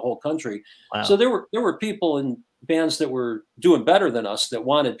all over the whole country. Wow. So there were people in bands that were doing better than us that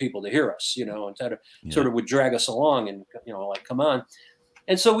wanted people to hear us, and kind of sort of would drag us along and, like, come on.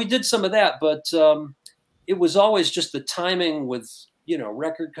 And so we did some of that, but it was always just the timing with,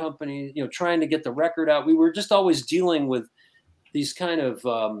 record company, trying to get the record out. We were just always dealing with these kind of,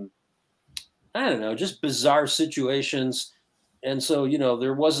 I don't know, just bizarre situations. And so,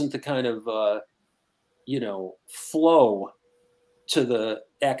 there wasn't the kind of, flow to the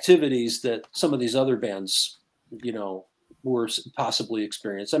activities that some of these other bands, were possibly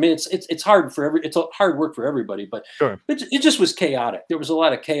experienced. I mean, it's hard for it's a hard work for everybody, but Sure. it just was chaotic. There was a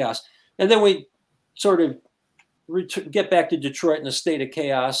lot of chaos. And then we sort of get back to Detroit in a state of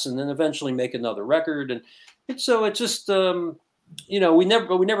chaos, and then eventually make another record. And so it just, we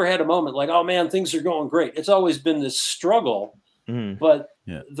never had a moment like, oh man, things are going great. It's always been this struggle. But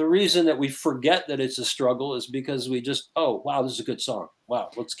the reason that we forget that it's a struggle is because we just, oh wow, this is a good song. Wow,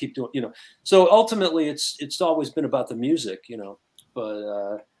 let's keep doing, So ultimately, it's always been about the music,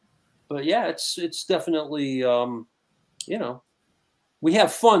 But yeah, it's definitely, we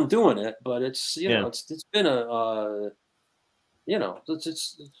have fun doing it, but it's it's been a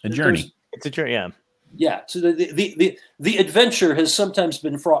it's a journey. It's a journey, yeah. Yeah, so the adventure has sometimes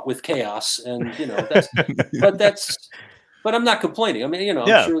been fraught with chaos, and but I'm not complaining. I mean,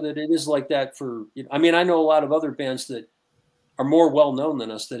 I'm sure that it is like that for. I mean, I know a lot of other bands that are more well known than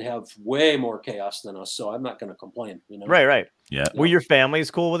us that have way more chaos than us, so I'm not going to complain. Right. Yeah. Were your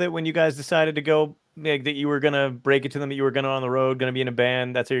families cool with it when you guys decided to go? Like, that you were going to break it to them that you were going to on the road, going to be in a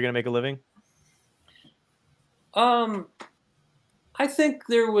band? That's how you're going to make a living. I think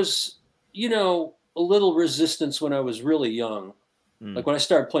there was, a little resistance when I was really young. Like when I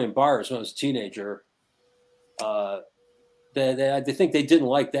started playing bars when I was a teenager. They think they didn't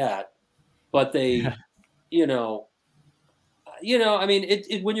like that, but they, I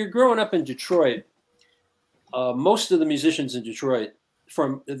mean, when you're growing up in Detroit, most of the musicians in Detroit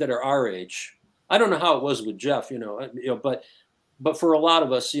that are our age, I don't know how it was with Jeff, but for a lot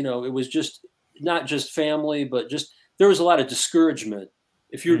of us, it was just not just family, but just there was a lot of discouragement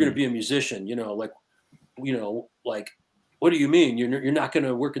if you were going to be a musician, like, what do you mean you're not going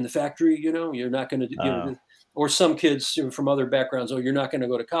to work in the factory? You're not going to, or some kids from other backgrounds, oh, you're not going to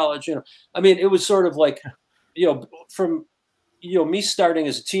go to college. I mean, it was sort of like, from, me starting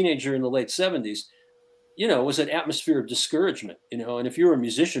as a teenager in the late 70s, it was an atmosphere of discouragement, and if you were a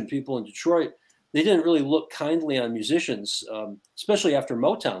musician, people in Detroit, they didn't really look kindly on musicians, especially after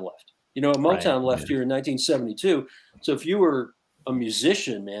Motown left. Motown left here in 1972. So if you were a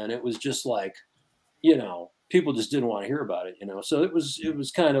musician, man, it was just like, people just didn't want to hear about it, So it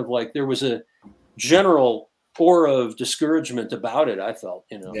was kind of like there was a general aura of discouragement about it, I felt,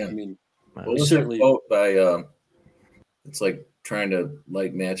 Yeah. I mean, what was certainly that quote by it's like trying to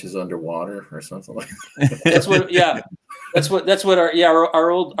light matches underwater or something like that. That's what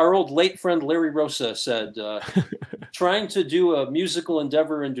our old late friend Larry Rosa said. Trying to do a musical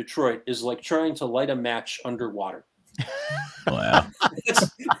endeavor in Detroit is like trying to light a match underwater. Wow.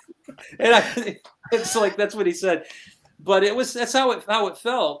 It's like that's what he said, but that's how it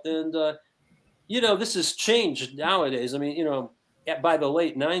felt, and this has changed nowadays. I mean, by the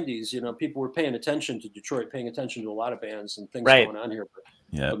late 90s, people were paying attention to Detroit, paying attention to a lot of bands and things going on here.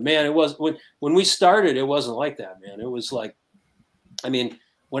 But man, it was when we started, it wasn't like that, man. It was like, I mean,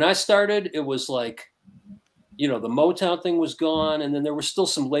 when I started, it was like, the Motown thing was gone, and then there were still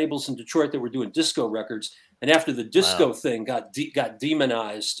some labels in Detroit that were doing disco records. And after the disco thing got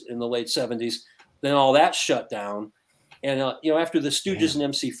demonized in the late 70s, then all that shut down. And after the Stooges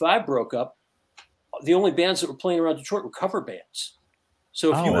and MC5 broke up, the only bands that were playing around Detroit were cover bands.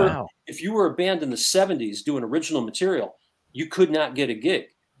 So if you were a band in the 70s doing original material, you could not get a gig.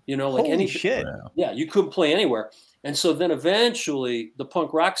 Holy shit. Yeah, you couldn't play anywhere. And so then eventually the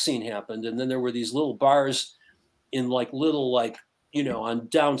punk rock scene happened, and then there were these little bars in on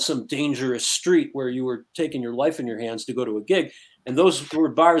down some dangerous street where you were taking your life in your hands to go to a gig. And those were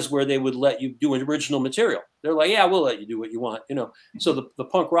bars where they would let you do original material. They're like, yeah, we'll let you do what you want. So the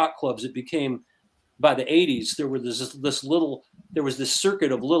punk rock clubs, it became by the 80s, there was this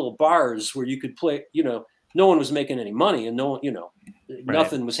circuit of little bars where you could play, no one was making any money and no one,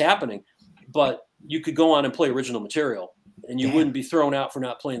 nothing was happening, but you could go on and play original material and you wouldn't be thrown out for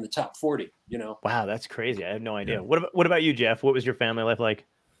not playing the top 40, Wow, that's crazy. I have no idea. Yeah. What about you, Jeff? What was your family life like?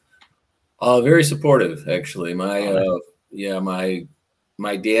 Very supportive, actually. My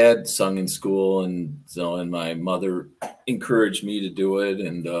dad sung in school, and my mother encouraged me to do it,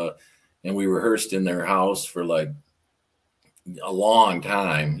 and we rehearsed in their house for like a long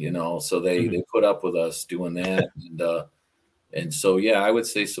time, so they put up with us doing that, and so I would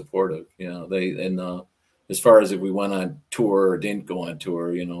say supportive. As far as if we went on tour or didn't go on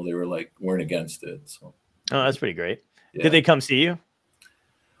tour, they weren't against it. So that's pretty great. Yeah. Did they come see you?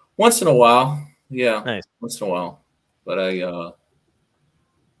 Once in a while, Nice. Once in a while, but it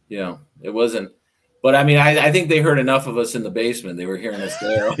wasn't. But I mean, I think they heard enough of us in the basement. They were hearing us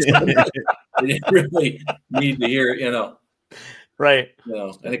there. They didn't really need to hear, Right.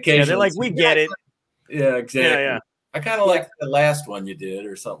 And occasionally they're like, we get it. Yeah, exactly. Yeah. I kind of like the last one you did,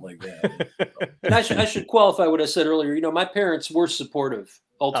 or something like that. And I should qualify what I said earlier. My parents were supportive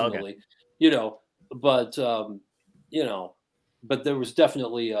ultimately, but but there was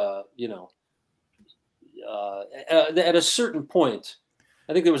definitely, at a certain point,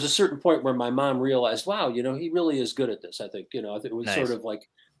 I think there was a certain point where my mom realized, wow, he really is good at this. I think, I think it was sort of like,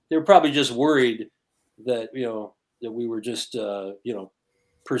 they were probably just worried that, that we were just,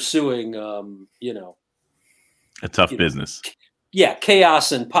 pursuing, a tough business. Yeah.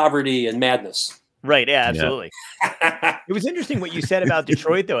 Chaos and poverty and madness. Right. Yeah, absolutely. Yeah. It was interesting what you said about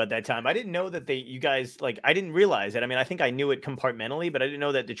Detroit, though, at that time. I didn't know that you guys, I didn't realize it. I mean, I think I knew it compartmentally, but I didn't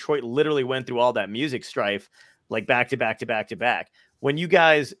know that Detroit literally went through all that music strife, back to back to back to back. When you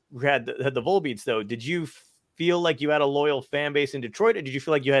guys had the Volebeats, though, did you feel like you had a loyal fan base in Detroit, or did you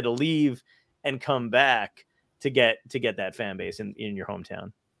feel like you had to leave and come back to get that fan base in your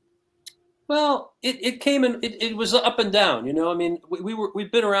hometown? Well, it came in. It was up and down. I mean,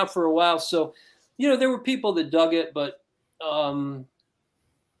 we've been around for a while, so there were people that dug it, but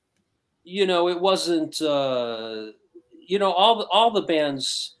it wasn't. All the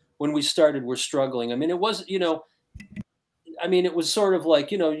bands when we started were struggling. I mean, it was. I mean, it was sort of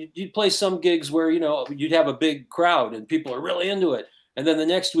like you'd play some gigs where you'd have a big crowd and people are really into it, and then the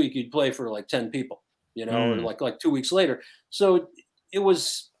next week you'd play for like 10 people. Or like 2 weeks later. So it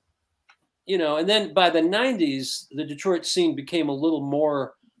was. And then by the 90s, the Detroit scene became a little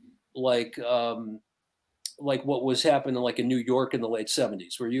more like what was happening in New York in the late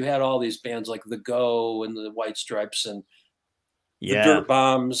 70s, where you had all these bands like The Go and the White Stripes and the Dirt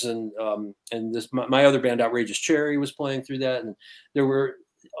Bombs and this my other band Outrageous Cherry was playing through that, and there were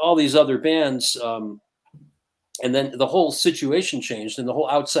all these other bands, and then the whole situation changed and the whole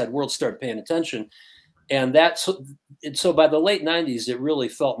outside world started paying attention. And so by the late 90s, it really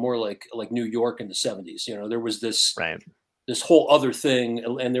felt more like New York in the 70s. There was this whole other thing,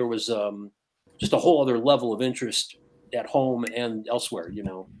 and there was just a whole other level of interest at home and elsewhere.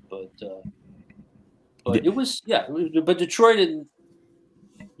 But it was but Detroit, and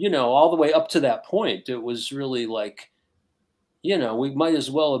all the way up to that point, it was really like, we might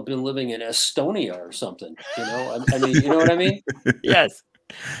as well have been living in Estonia or something. I mean, you know what I mean? Yes.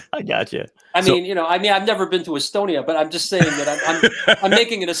 I got you. I mean, I've never been to Estonia, but I'm just saying that I'm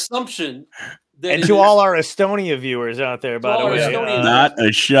making an assumption. And to all our Estonia viewers out there, by the way, not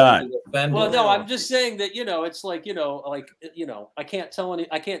a shot. Well, no, I'm just saying that it's like I can't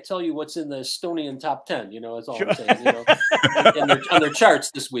tell you what's in the Estonian top 10. That's all I'm saying. On their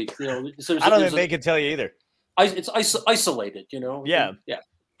charts this week. So I don't think they can tell you either. It's isolated. Yeah.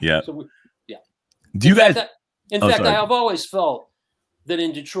 Yeah. So Do you guys? In fact, I've always felt that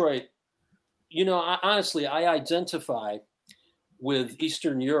in Detroit, honestly, I identify with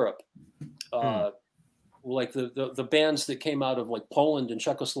Eastern Europe, like the bands that came out of like Poland and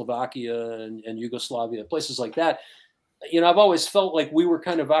Czechoslovakia and Yugoslavia, places like that. I've always felt like we were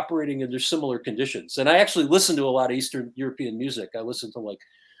kind of operating under similar conditions. And I actually listen to a lot of Eastern European music. I listen to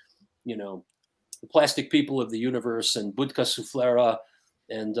the Plastic People of the Universe and Budka Suflera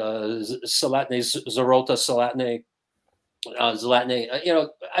and Salatne Zarota Salatne. Zlatne,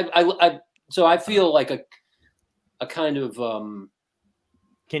 so I feel like a kind of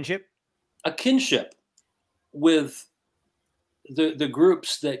kinship with the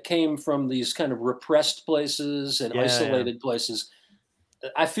groups that came from these kind of repressed places and isolated places.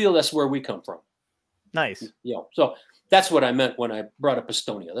 I feel that's where we come from. Nice. So that's what I meant when I brought up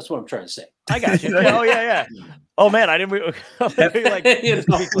Estonia. That's what I'm trying to say. I got you. Oh yeah. Oh man, I didn't.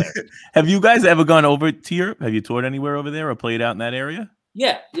 Have you guys ever gone over to Europe? Have you toured anywhere over there or played out in that area?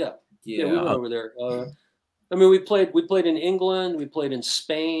 Yeah. Yeah, we went over there. I mean, we played in England. We played in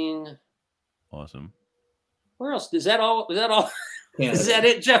Spain. Awesome. Where else? Is that all? Is that all? Canada. Is that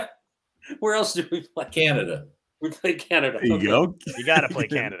it, Jeff? Where else did we play? Canada. We played Canada. There you go. You got to play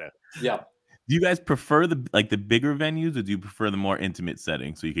Canada. Yeah. Do you guys prefer the bigger venues, or do you prefer the more intimate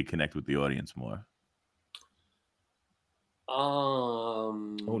setting so you could connect with the audience more?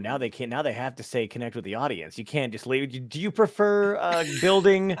 Oh, now they can't. Now they have to say connect with the audience. You can't just leave. Do you prefer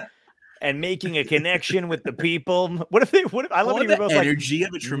building and making a connection with the people? What if I love when you were both energy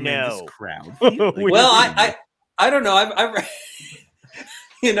of a tremendous no. crowd. Well, I don't know. I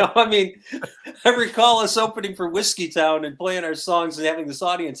you know, I mean, I recall us opening for Whiskey Town and playing our songs and having this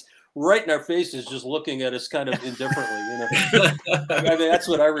audience right in our faces, just looking at us kind of indifferently. You know, I mean, that's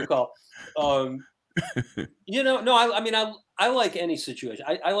what I recall. You know, no, I mean, I like any situation.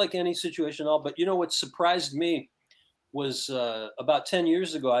 I like any situation at all. But you know, what surprised me was about 10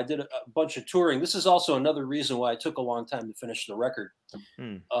 years ago, I did a bunch of touring. This is also another reason why it took a long time to finish the record,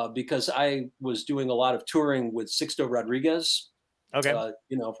 because I was doing a lot of touring with Sixto Rodriguez. Okay.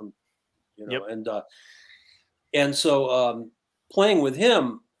 You know, from, you know, and so playing with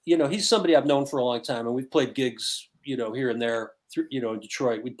him, you know, he's somebody I've known for a long time, and we've played gigs, you know, here and there, you know, in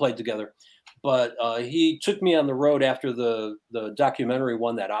Detroit. We played together, but he took me on the road after the documentary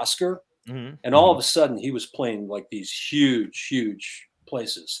won that Oscar, and all of a sudden he was playing like these huge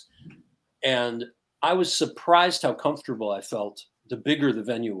places, and I was surprised how comfortable I felt the bigger the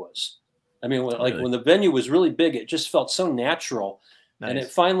venue was. I mean, when the venue was really big, it just felt so natural. Nice. And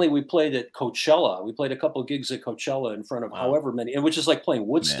finally, we played at Coachella. We played a couple of gigs at Coachella in front of however many, and which is like playing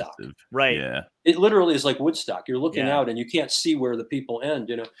Woodstock. Massive. Right. Yeah. It literally is like Woodstock. You're looking out and you can't see where the people end.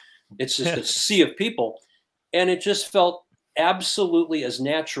 You know, it's just a sea of people. And it just felt absolutely as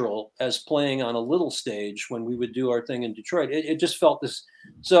natural as playing on a little stage when we would do our thing in Detroit. It just felt this.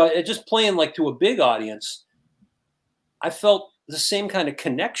 So it just playing like to a big audience, I felt the same kind of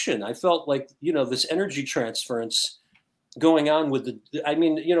connection. I felt like, you know, this energy transference going on with I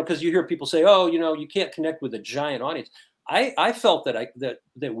mean, you know, because you hear people say, oh, you know, you can't connect with a giant audience. I felt that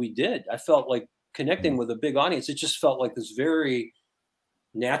that we did. I felt like connecting with a big audience. It just felt like this very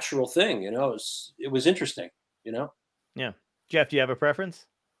natural thing, you know. It was interesting, you know. Yeah. Jeff, do you have a preference?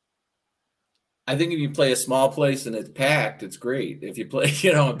 I think if you play a small place and it's packed, it's great. If you play,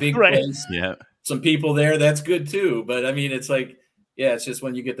 you know, a big place, some people there, that's good too. But I mean, it's like, yeah, it's just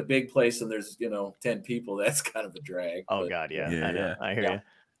when you get the big place and there's, you know, 10 people, that's kind of a drag. Oh, but, God, yeah. I hear you.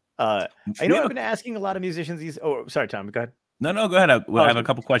 I know I've been asking a lot of musicians these. Oh, sorry, Tom. Go ahead. No, go ahead. I have a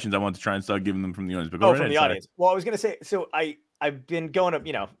couple questions I want to try and start giving them from the audience. But go from the audience. Well, I was going to say, so I've been going up,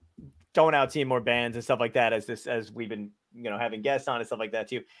 you know, going out seeing more bands and stuff like that as we've been, you know, having guests on and stuff like that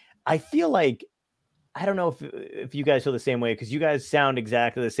too. I feel like, I don't know if you guys feel the same way, because you guys sound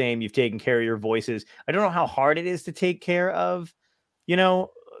exactly the same. You've taken care of your voices. I don't know how hard it is to take care of, you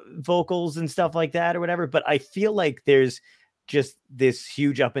know, vocals and stuff like that or whatever, but I feel like there's just this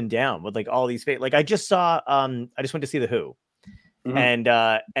huge up and down with like all these, like I just saw, I just went to see The Who,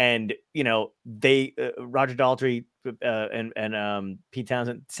 and you know, they Roger Daltrey and Pete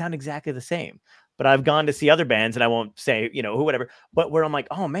Townsend sound exactly the same. But I've gone to see other bands, and I won't say, you know, who, whatever, but where I'm like,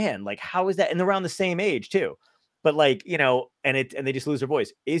 oh man, like how is that? And they're around the same age too. But like, you know, and they just lose their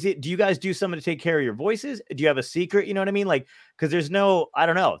voice. Do you guys do something to take care of your voices? Do you have a secret? You know what I mean? Like, because there's no, I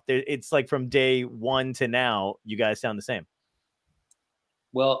don't know. It's like from day one to now, you guys sound the same.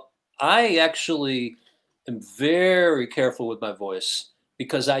 Well, I actually am very careful with my voice,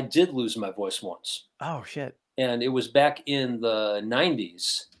 because I did lose my voice once. Oh shit. And it was back in the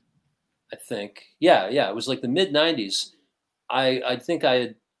 90s. I think. Yeah. It was like the mid 90s. I think I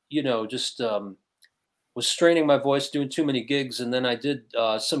had, you know, just was straining my voice, doing too many gigs. And then I did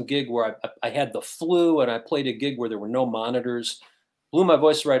some gig where I had the flu, and I played a gig where there were no monitors, blew my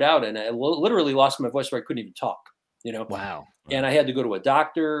voice right out. And I literally lost my voice where I couldn't even talk, you know? Wow. And I had to go to a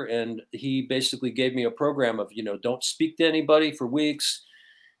doctor, and he basically gave me a program of, you know, don't speak to anybody for weeks.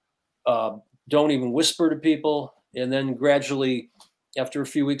 Don't even whisper to people. And then gradually, after a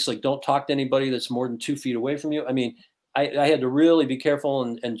few weeks, like, don't talk to anybody that's more than 2 feet away from you. I mean, I had to really be careful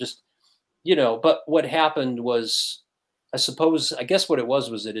and just, you know, but what happened was, I guess what it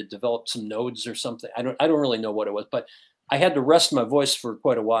was that it developed some nodes or something. I don't really know what it was, but I had to rest my voice for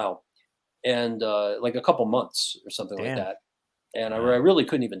quite a while, and like a couple months or something like that. And I really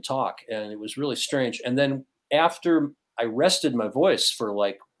couldn't even talk, and it was really strange. And then after I rested my voice for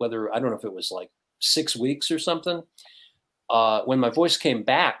like, I don't know if it was like 6 weeks or something, when my voice came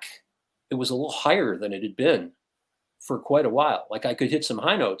back, it was a little higher than it had been for quite a while. Like I could hit some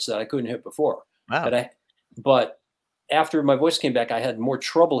high notes that I couldn't hit before. Wow. after my voice came back, I had more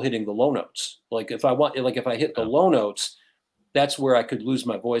trouble hitting the low notes. Like if I hit the low notes, that's where I could lose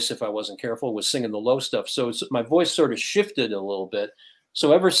my voice if I wasn't careful, was singing the low stuff. So my voice sort of shifted a little bit.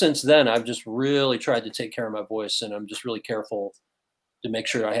 So ever since then, I've just really tried to take care of my voice, and I'm just really careful to make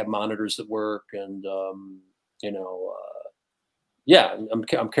sure I have monitors that work, and yeah,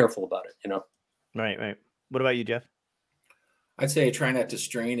 I'm careful about it. Right. What about you, Jeff? I'd say I try not to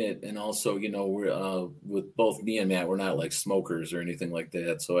strain it, and also, we're with both me and Matt, we're not like smokers or anything like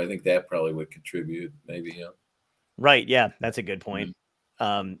that. So I think that probably would contribute, maybe. Yeah. Right. Yeah, that's a good point.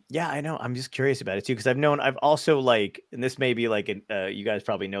 Yeah, I know. I'm just curious about it too, because I've also and this may be like, you guys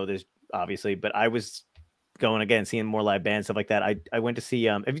probably know this, obviously, but I was going again, seeing more live bands, stuff like that. I went to see,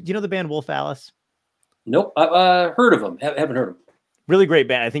 do you know the band Wolf Alice? Nope. I've heard of them. Haven't heard of them. Really great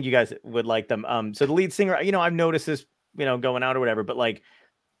band. I think you guys would like them. So the lead singer, I've noticed this, going out or whatever, but like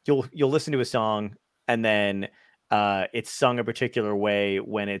you'll listen to a song and then it's sung a particular way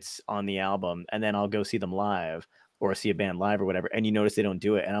when it's on the album, and then I'll go see them live or see a band live or whatever, and you notice they don't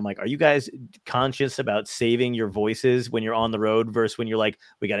do it. And I'm like, are you guys conscious about saving your voices when you're on the road versus when you're like,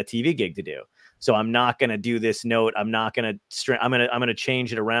 we got a TV gig to do, so I'm not going to do this note. I'm not going to I'm going to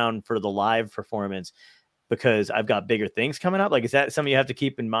change it around for the live performance because I've got bigger things coming up. Like, is that something you have to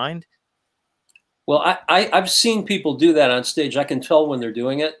keep in mind? Well, I've seen people do that on stage. I can tell when they're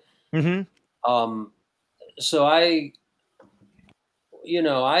doing it. Mm-hmm. So I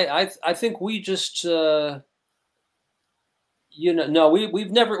think we just, no,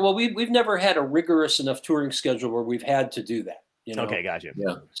 we've never had a rigorous enough touring schedule where we've had to do that. Okay, gotcha.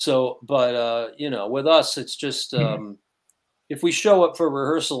 Yeah. So, but with us, it's just if we show up for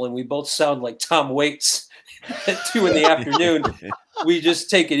rehearsal and we both sound like Tom Waits at 2 p.m, we just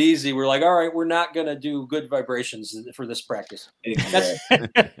take it easy. We're like, all right, we're not gonna do good vibrations for this practice.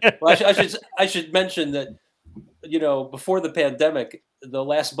 Well, I should mention that, before the pandemic, the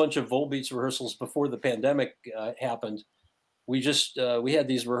last bunch of Volebeats rehearsals before the pandemic happened, we had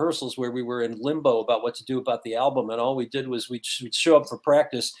these rehearsals where we were in limbo about what to do about the album, and all we did was we'd show up for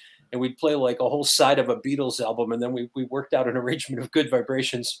practice and we'd play like a whole side of a Beatles album, and then we worked out an arrangement of Good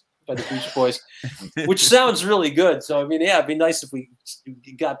Vibrations by the Beach Boys, which sounds really good. So I mean, yeah, it'd be nice if we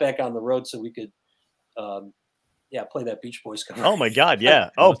got back on the road so we could play that Beach Boys cover. Oh my God,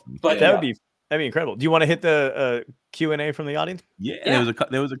 yeah. Oh, but that'd be incredible. Do you want to hit the Q&A from the audience? Yeah.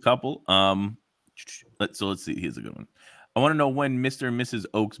 There was a couple. Let's see. Here's a good one. I want to know when Mr. and Mrs.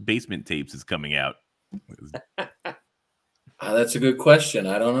 Oak's Basement Tapes is coming out. That's a good question.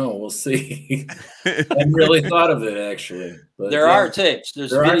 I don't know. We'll see. I haven't really thought of it, actually. But there are tapes.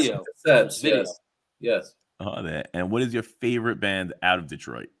 There's video. There's video. Yes. Oh, that. And what is your favorite band out of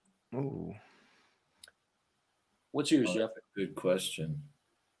Detroit? Ooh. What's yours, Jeff? Good question.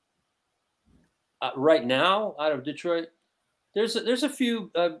 Right now, out of Detroit, there's a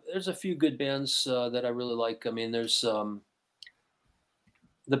few good bands that I really like. I mean, there's the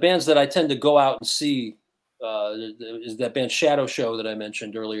bands that I tend to go out and see. Is that band Shadow Show that I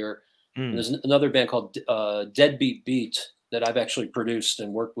mentioned earlier. There's another band called Deadbeat Beat that I've actually produced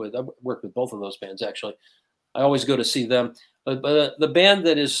and worked with. I've worked with both of those bands, actually. I always go to see them. But the band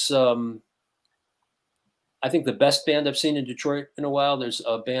that is, I think, the best band I've seen in Detroit in a while, there's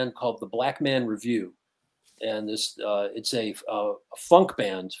a band called the Black Man Review. And this it's a funk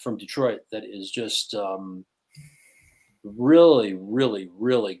band from Detroit that is just really, really,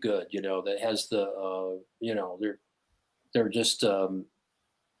 really good. That has the they're just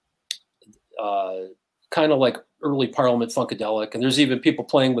kind of like early Parliament Funkadelic, and there's even people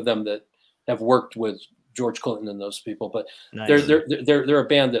playing with them that have worked with George Clinton and those people. But nice. they're a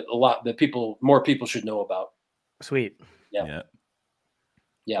band that more people should know about. Sweet. Yeah.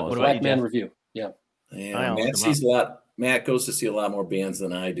 What Black Man Review. Yeah. Yeah, Matt goes to see a lot more bands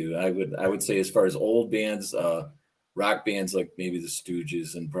than I do. I would say, as far as old bands, rock bands like maybe the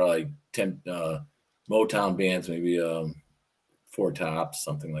Stooges, and probably 10 Motown bands, maybe Four Tops,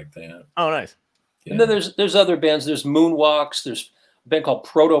 something like that. Oh, nice. Yeah. And then there's other bands. There's Moonwalks. There's a band called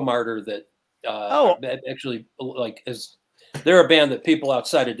Proto Martyr that actually they're a band that people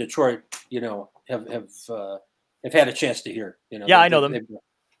outside of Detroit, have had a chance to hear. I know them.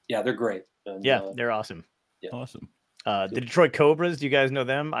 They're great. And, they're awesome. Yeah. Awesome. The Detroit Cobras, do you guys know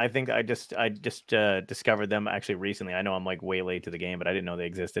them? I think I just discovered them actually recently. I know I'm like way late to the game, but I didn't know they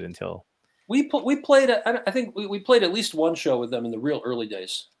existed until we played. I think we played at least one show with them in the real early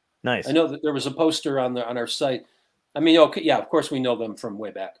days. Nice. I know that there was a poster on our site. I mean, okay, yeah, of course we know them from way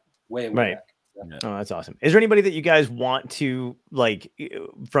back, way back. Yeah. Oh, that's awesome. Is there anybody that you guys want to like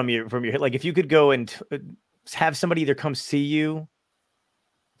from your like, if you could go and have somebody either come see you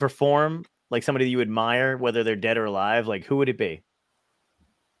perform Like somebody that you admire, whether they're dead or alive? Like, who would it be?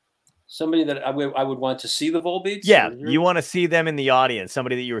 Somebody that I would want to see the Volebeats? Yeah, you want to see them in the audience.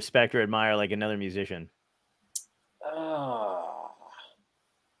 Somebody that you respect or admire, like another musician.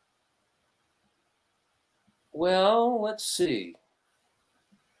 Well, let's see.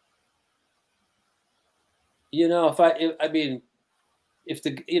 You know, I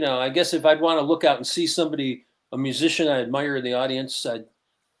guess if I'd want to look out and see somebody, a musician I admire in the audience, I'd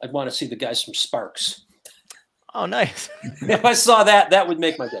want to see the guys from Sparks. Oh, nice. If I saw that, that would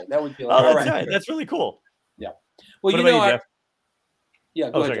make my day. That would be like, all right. That's really cool. Yeah. Well, what about you, Jeff? Yeah,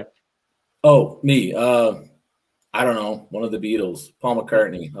 go ahead, Jeff. Oh, me. I don't know. One of the Beatles, Paul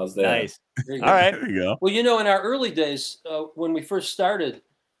McCartney. How's that? Nice. All right. There you go. Well, in our early days, when we first started,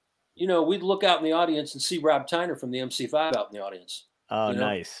 we'd look out in the audience and see Rob Tyner from the MC5 out in the audience. Oh,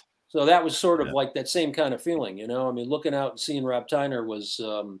 nice. So that was sort of like that same kind of feeling, I mean, looking out and seeing Rob Tyner was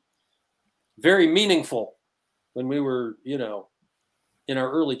very meaningful when we were, in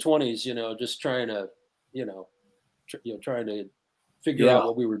our early 20s, just trying to, trying to figure out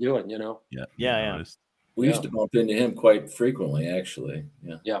what we were doing, Yeah. We used to bump into him quite frequently, actually.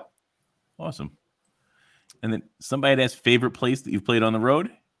 Yeah. Awesome. And then somebody that has favorite place that you've played on the road?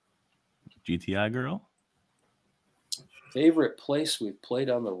 GTI girl? Favorite place we've played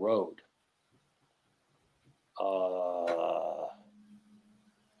on the road?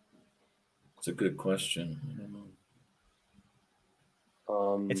 It's a good question. I don't know.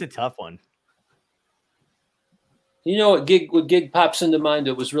 It's a tough one. What gig pops into mind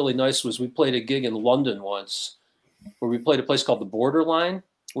that was really nice was we played a gig in London once where we played a place called the Borderline,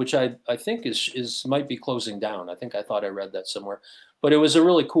 which I think is might be closing down. I thought I read that somewhere, but it was a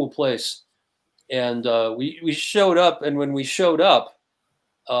really cool place. And we showed up, and when we showed up,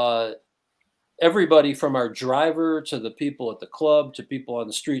 everybody from our driver to the people at the club to people on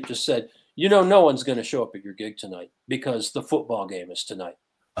the street just said, no one's going to show up at your gig tonight because the football game is tonight.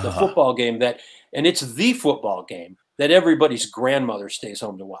 The football game and it's the football game that everybody's grandmother stays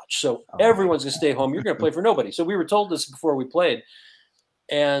home to watch. So everyone's going to stay home. You're going to play for nobody. So we were told this before we played.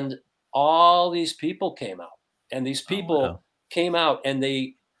 And all these people came out. And these people came out and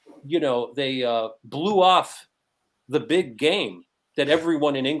they blew off the big game that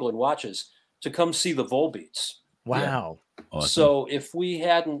everyone in England watches to come see the Volebeats. Wow. Yeah. Awesome. So if we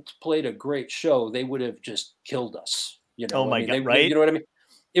hadn't played a great show, they would have just killed us. Oh my God, right? You know what I mean?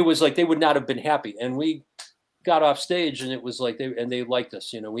 It was like they would not have been happy. And we got off stage and it was like they liked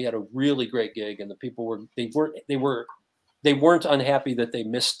us. We had a really great gig and the people they weren't unhappy that they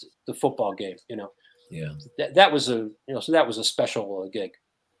missed the football game, Yeah. That was a special gig.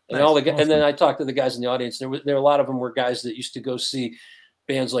 And Nice. and then I talked to the guys in the audience. There were a lot of them were guys that used to go see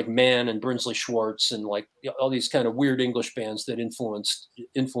bands like Mann and Brinsley Schwartz and like all these kind of weird English bands that influenced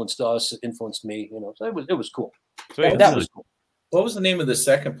us, influenced me. So it was cool. That was cool. What was the name of the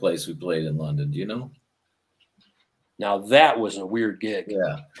second place we played in London? Do you know? Now that was a weird gig.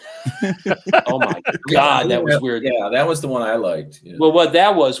 Yeah. Oh my God, that was weird. Yeah, that was the one I liked. Yeah. Well, what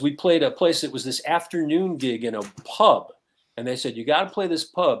that was, we played a place that was this afternoon gig in a pub. And they said, you got to play this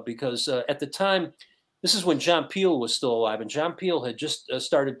pub because at the time, this is when John Peel was still alive. And John Peel had just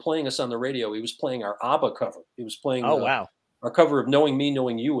started playing us on the radio. He was playing our ABBA cover. He was playing our cover of Knowing Me,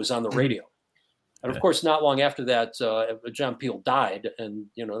 Knowing You was on the radio. And of course, not long after that, John Peel died. And,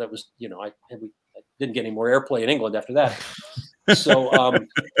 that was, I didn't get any more airplay in England after that. So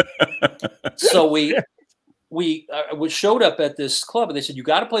we showed up at this club and they said, you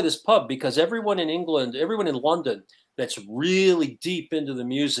got to play this pub because everyone in London that's really deep into the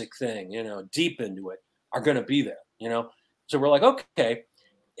music thing, deep into it, are going to be there, So we're like, okay.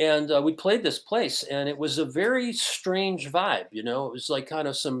 And we played this place and it was a very strange vibe, it was like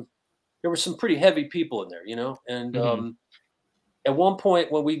there were some pretty heavy people in there, and at one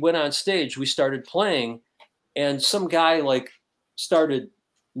point when we went on stage, we started playing and some guy started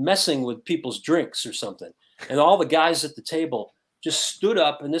messing with people's drinks or something. And all the guys at the table just stood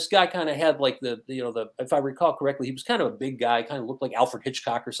up, and this guy kind of had if I recall correctly, he was kind of a big guy, kind of looked like Alfred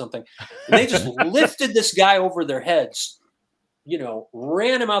Hitchcock or something. And they just lifted this guy over their heads,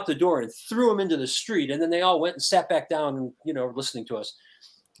 ran him out the door and threw him into the street. And then they all went and sat back down and, listening to us.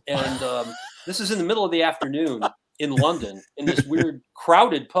 And this is in the middle of the afternoon in London in this weird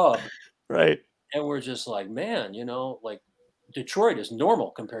crowded pub. Right. And we're just like, man, Detroit is normal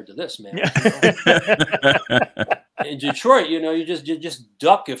compared to this, man. In Detroit, you just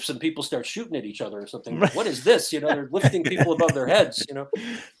duck if some people start shooting at each other or something. What is this? They're lifting people above their heads.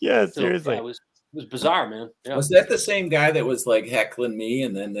 Yeah, so, seriously. It was bizarre, man. Yeah. Was that the same guy that was like heckling me,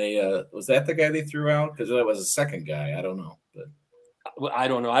 and then they was that the guy they threw out? Because that was a second guy. I don't know, but I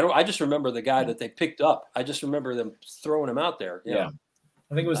don't know. I just remember the guy that they picked up. I just remember them throwing him out there. Yeah.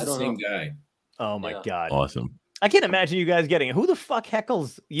 I think it was I the don't same know. guy. Oh my Yeah. God. Awesome. I can't imagine you guys getting it. Who the fuck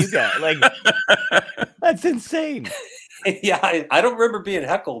heckles you guys? Like, that's insane. Yeah, I don't remember being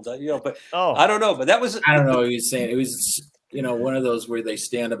heckled, but Oh, I don't know. But that was I don't know. He was saying it was, one of those where they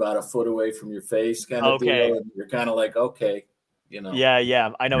stand about a foot away from your face kind of Okay. deal. And you're kind of like, okay,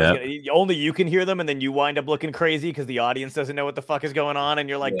 yeah. I know. Yep. Only you can hear them, and then you wind up looking crazy because the audience doesn't know what the fuck is going on, and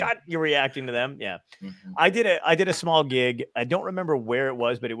you're like, Yeah. God, you're reacting to them. Yeah. Mhm. I did a small gig. I don't remember where it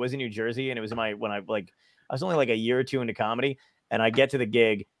was, but it was in New Jersey, and it was when I was only like a year or two into comedy, and I get to the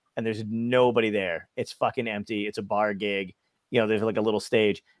gig, and there's nobody there. It's fucking empty. It's a bar gig. There's like a little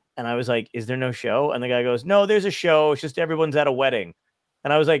stage, and I was like, "Is there no show?" And the guy goes, "No, there's a show. It's just everyone's at a wedding."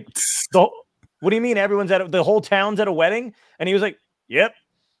 And I was like, "What do you mean everyone's the whole town's at a wedding?" And he was like, "Yep,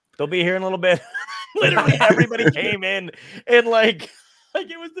 they'll be here in a little bit." Literally, everybody came in, and like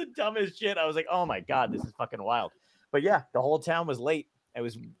it was the dumbest shit. I was like, "Oh my God, this is fucking wild." But yeah, the whole town was late. It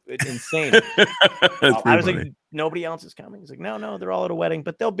was insane. That's I was funny. like, nobody else is coming. He's like, no, they're all at a wedding,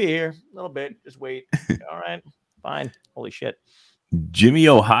 but they'll be here a little bit. Just wait. All right, fine. Holy shit. Jimmy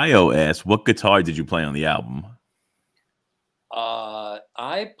Ohio asked, "What guitar did you play on the album?"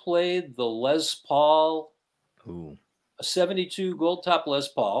 I played the Les Paul, Ooh. a 72 gold top Les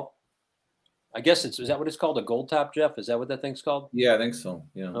Paul. I guess is that what it's called? A gold top, Jeff? Is that what that thing's called? Yeah, I think so.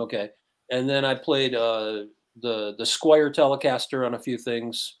 Yeah. Okay. And then I played the Squire Telecaster on a few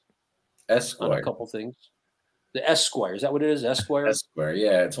things. On a Esquire. couple things. The Esquire. Is that what it is? Esquire? Esquire.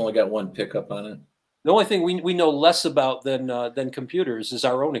 Yeah, it's only got one pickup on it. The only thing we know less about than computers is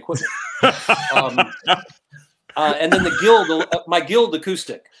our own equipment. And then the Guild, my Guild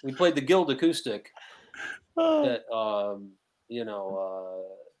acoustic. We played the Guild acoustic. That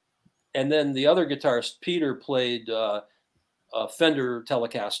and then the other guitarist Peter played a Fender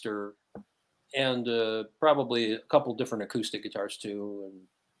Telecaster and probably a couple different acoustic guitars too.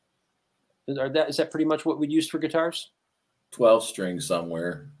 And is that pretty much what we used for guitars? 12 string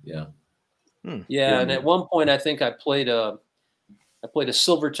somewhere. Yeah. Yeah, and at one point I think I played a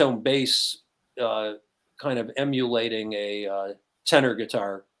Silvertone bass, kind of emulating a tenor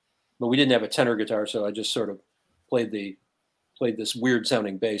guitar, but we didn't have a tenor guitar, so I just sort of played this weird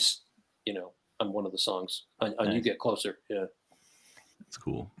sounding bass, on one of the songs on nice. You Get Closer. Yeah, that's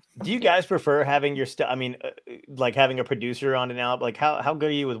cool. Do you guys prefer having your stuff? I mean, like having a producer on an album? Like how good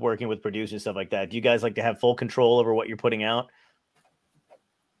are you with working with producers and stuff like that? Do you guys like to have full control over what you're putting out?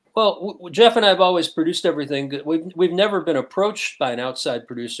 Well, Jeff and I have always produced everything. We've never been approached by an outside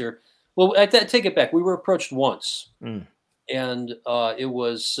producer. Well, take it back. We were approached once, and it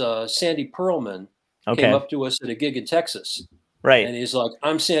was Sandy Pearlman came up to us at a gig in Texas. Right. And he's like,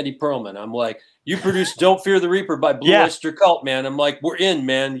 "I'm Sandy Pearlman." I'm like, "You produced Don't Fear the Reaper by Blue Oyster Cult, man." I'm like, "We're in,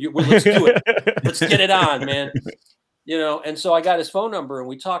 man. Let's do it. Let's get it on, man." And so I got his phone number and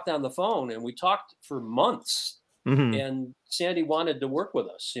we talked on the phone and we talked for months. Mm-hmm. And Sandy wanted to work with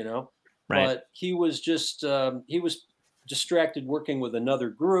us, right. But he was just, he was distracted working with another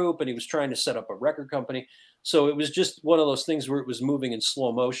group and he was trying to set up a record company. So it was just one of those things where it was moving in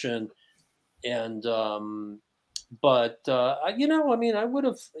slow motion. And, I would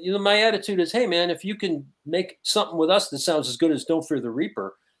have, my attitude is, hey man, if you can make something with us that sounds as good as Don't Fear the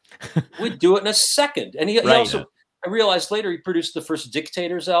Reaper, we'd do it in a second. And he also, I realized later he produced the first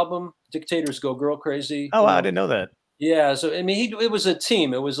Dictators album, Dictators Go Girl Crazy. Oh, wow, I didn't know that. Yeah. So, I mean, it was a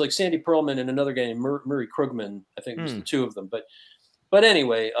team. It was like Sandy Pearlman and another guy named Murray Krugman. I think it was the two of them. But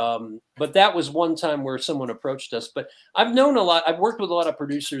anyway, but that was one time where someone approached us. But I've known a lot. I've worked with a lot of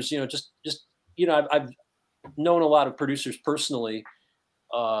producers, I've known a lot of producers personally,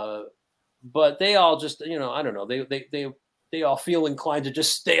 but they all just, I don't know, they all feel inclined to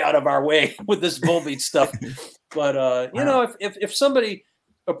just stay out of our way with this Volbeat stuff. But if somebody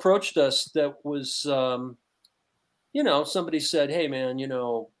approached us that was, somebody said, "Hey man,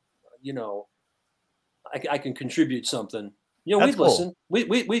 I can contribute something," we'd listen.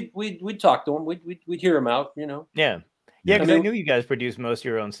 We'd talk to them. We'd hear them out. Yeah. Yeah, because I knew you guys produce most of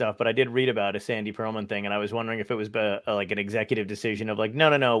your own stuff, but I did read about a Sandy Pearlman thing, and I was wondering if it was like an executive decision of like,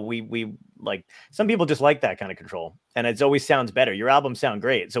 no, we like some people just like that kind of control, and it always sounds better. Your albums sound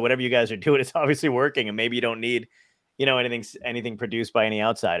great, so whatever you guys are doing, it's obviously working, and maybe you don't need, anything produced by any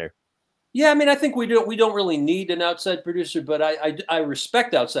outsider. Yeah, I mean, I think we don't really need an outside producer, but I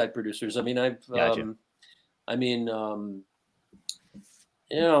respect outside producers. I mean, Gotcha.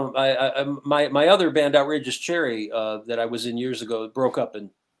 My other band, Outrageous Cherry, that I was in years ago, broke up a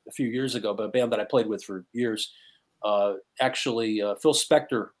few years ago, but a band that I played with for years. Actually, Phil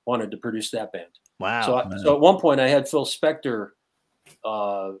Spector wanted to produce that band. Wow. So at one point, I had Phil Spector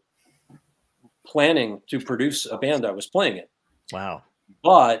planning to produce a band I was playing in. Wow.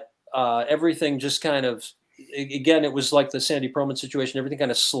 But everything just kind of, again, it was like the Sandy Pearlman situation. Everything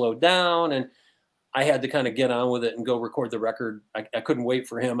kind of slowed down, and I had to kind of get on with it and go record the record. I couldn't wait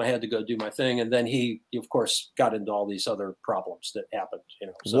for him. I had to go do my thing. And then he of course, got into all these other problems that happened.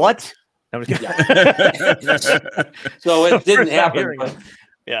 So, what? I was yeah. So it didn't happen.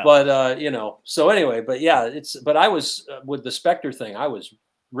 But so anyway, but yeah, but I was with the Spectre thing. I was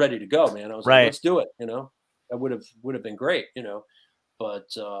ready to go, man. I was like, let's do it. That would have been great. But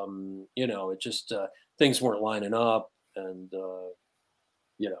it just things weren't lining up, and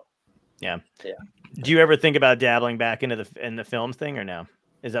Yeah. Do you ever think about dabbling back into the films thing, or no?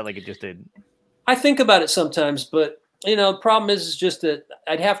 Is that like it just did? I think about it sometimes, but the problem is just that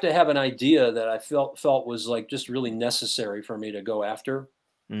I'd have to have an idea that I felt was like just really necessary for me to go after.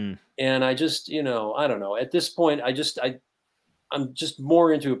 And I just, I don't know. At this point, I'm just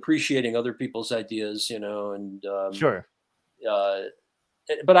more into appreciating other people's ideas, and sure.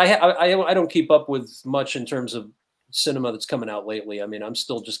 But I don't keep up with much in terms of cinema that's coming out lately. I mean, I'm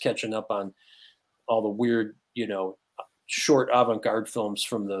still just catching up on all the weird, short avant-garde films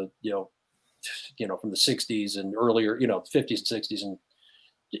from the, from the 60s and earlier, 50s, 60s. And,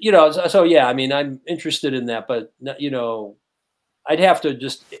 so yeah, I mean, I'm interested in that, but, I'd have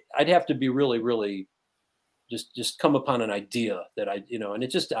to be really, really just come upon an idea that and it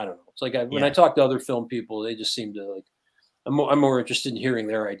just, I don't know. It's like when I talk to other film people, they just seem to like, I'm more interested in hearing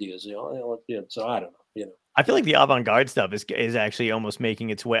their ideas, so I don't know, I feel like the avant-garde stuff is actually almost making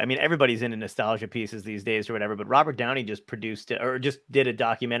its way. I mean, everybody's into nostalgia pieces these days or whatever, but Robert Downey just just did a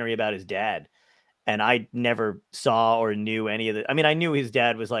documentary about his dad. And I never saw or knew any of the, I mean, I knew his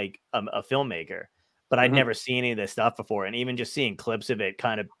dad was like a filmmaker, but I'd never seen any of this stuff before. And even just seeing clips of it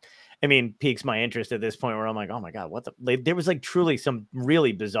kind of, I mean, piques my interest at this point where I'm like, oh my God, there was like truly some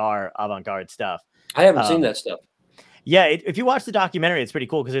really bizarre avant-garde stuff. I haven't seen that stuff. Yeah, if you watch the documentary, it's pretty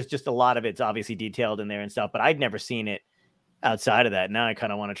cool because there's just a lot of it's obviously detailed in there and stuff, but I'd never seen it outside of that. Now I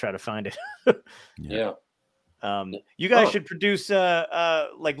kind of want to try to find it. Yeah. You guys should produce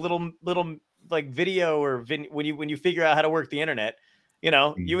like little like video or when you figure out how to work the internet,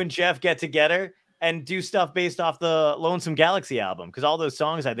 you and Jeff get together and do stuff based off the Lonesome Galaxy album, because all those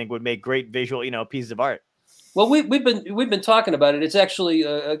songs I think would make great visual, pieces of art. Well, we've been talking about it. It's actually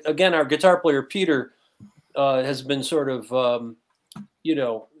again, our guitar player Peter has been sort of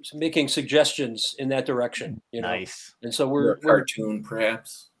making suggestions in that direction. Nice. And so we're cartoon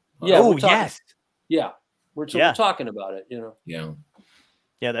perhaps. Yeah. Oh yes. Yeah. We're talking about it. Yeah.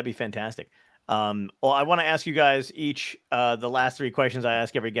 Yeah, that'd be fantastic. Well, I want to ask you guys each the last 3 questions I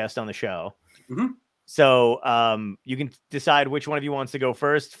ask every guest on the show. So you can decide which one of you wants to go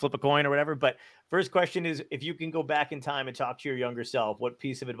first, flip a coin or whatever. But first question is, if you can go back in time and talk to your younger self, what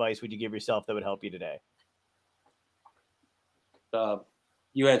piece of advice would you give yourself that would help you today?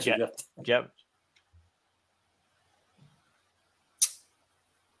 You answer, Jeff.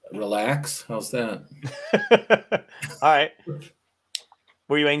 Relax. How's that? All right.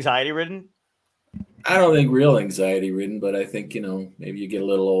 Were you anxiety ridden? I don't think real anxiety ridden, but I think, maybe you get a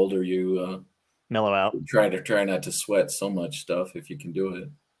little older, you mellow out. Try not to sweat so much stuff if you can do it.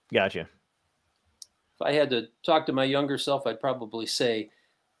 Gotcha. If I had to talk to my younger self, I'd probably say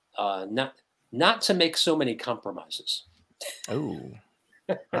not to make so many compromises. Oh.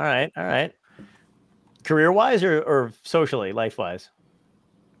 All right. Career-wise or socially, life-wise?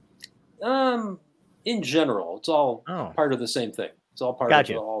 In general, it's all part of the same thing. It's all part of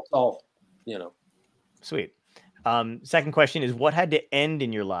it all. It's all, Sweet. Second question is, what had to end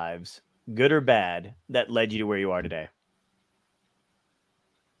in your lives, good or bad, that led you to where you are today?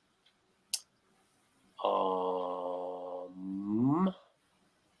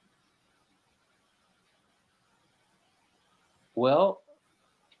 Well,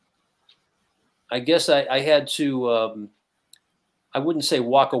 I guess I had to, I wouldn't say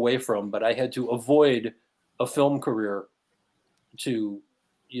walk away from, but I had to avoid a film career to,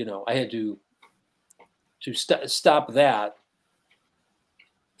 I had to stop that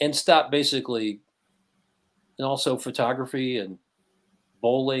and stop basically, and also photography and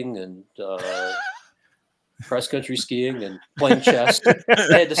bowling and cross country skiing and playing chess.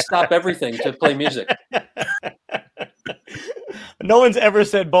 I had to stop everything to play music. No one's ever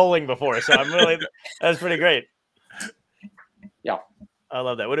said bowling before, so that's pretty great. Yeah. I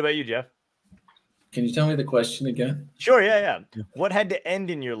love that. What about you, Jeff? Can you tell me the question again? Sure, yeah. What had to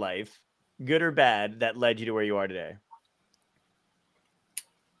end in your life, good or bad, that led you to where you are today?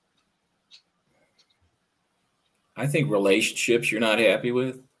 I think relationships you're not happy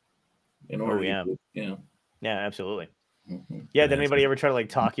with. Yeah, absolutely. Yeah. Did anybody ever try to like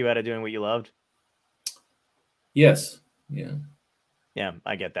talk you out of doing what you loved? Yes. Yeah. Yeah,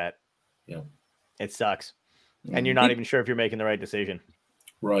 I get that. Yeah. It sucks. And you're not even sure if you're making the right decision.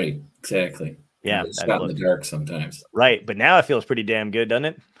 Right. Exactly. Yeah. It's shot in the dark sometimes. Right. But now it feels pretty damn good, doesn't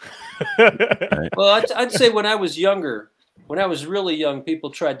it? Right. Well, I'd say when I was younger, when I was really young, people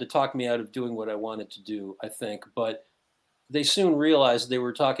tried to talk me out of doing what I wanted to do, I think. But they soon realized they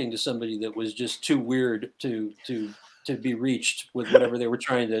were talking to somebody that was just too weird to be reached with whatever they were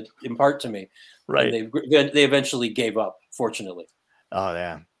trying to impart to me. Right. And they eventually gave up, fortunately. Oh,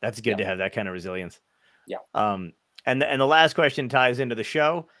 yeah. That's good to have that kind of resilience. Yeah. And the last question ties into the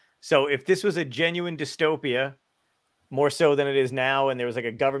show. So if this was a genuine dystopia, more so than it is now, and there was like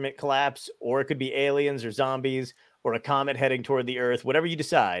a government collapse, or it could be aliens or zombies or a comet heading toward the Earth, whatever you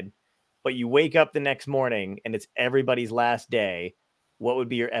decide, but you wake up the next morning and it's everybody's last day, what would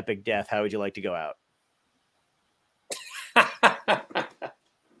be your epic death? How would you like to go out?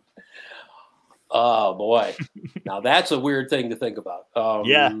 Oh boy, now that's a weird thing to think about.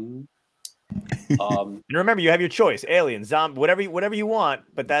 Yeah. And remember, you have your choice: aliens, zombie, whatever you want.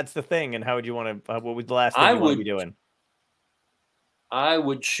 But that's the thing. And how would you want to? What was the last thing you want to be doing? I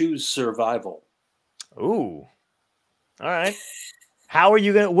would choose survival. Ooh, all right. How are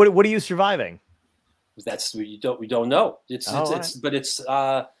you gonna? What are you surviving? That's we don't know. It's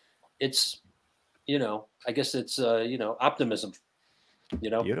you know, I guess it's you know, optimism. You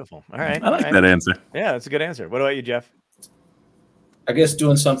know, beautiful. All right, I like that answer. Yeah, that's a good answer. What about you, Jeff? I guess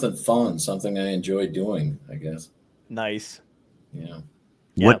doing something fun, something I enjoy doing, I guess. Nice. Yeah.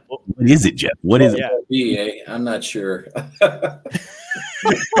 What is it, Jeff? What is it? Yeah. I'm not sure.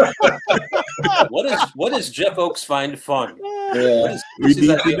 What is Jeff Oaks find fun? Yeah.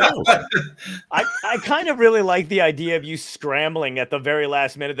 I kind of really like the idea of you scrambling at the very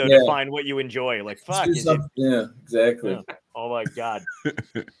last minute though to find what you enjoy. Like fuck. Yeah, exactly. Yeah. Oh my god.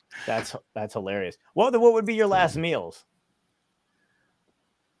 That's hilarious. What would be your last meals?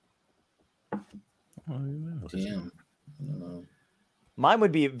 Damn. I don't know. Mine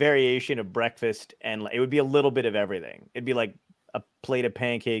would be a variation of breakfast, and it would be a little bit of everything. It'd be like a plate of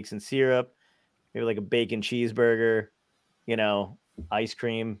pancakes and syrup, maybe like a bacon cheeseburger, you know, ice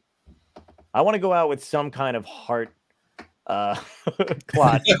cream. I want to go out with some kind of heart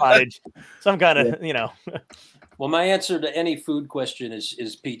cottage, some kind of, you know. Well, my answer to any food question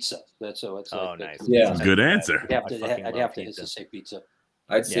is pizza. That's nice. Yeah, good answer. I'd have to say pizza.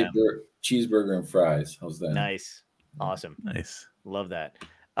 I'd say cheeseburger and fries. How's that? Nice. Awesome. Nice. Love that.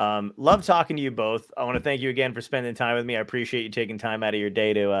 Love talking to you both. I want to thank you again for spending time with me. I appreciate you taking time out of your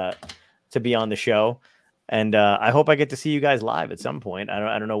day to be on the show. And I hope I get to see you guys live at some point.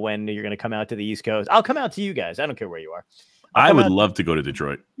 I don't know when you're going to come out to the East Coast. I'll come out to you guys. I don't care where you are. I would love to go to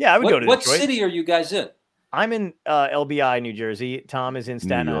Detroit. Yeah, I would go to Detroit. What city are you guys in? I'm in LBI, New Jersey. Tom is in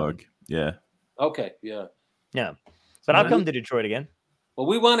Staten Island. Yeah. Okay. Yeah. Yeah. But I'll come to Detroit again. Well,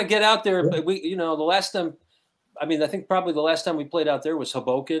 we want to get out there. But the last time, I mean, I think probably the last time we played out there was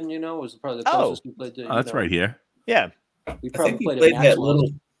Hoboken. You know, was probably the closest we played to. That's right here. Yeah. We probably played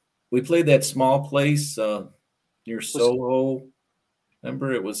that we played that small place near Soho.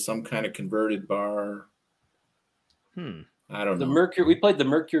 Remember, it was some kind of converted bar. I don't know. We played the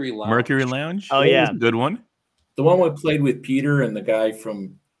Mercury Lounge. Mercury Lounge? Oh, yeah. That was a good one. The one we played with Peter and the guy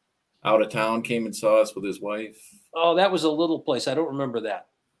from out of town came and saw us with his wife. Oh, that was a little place. I don't remember that.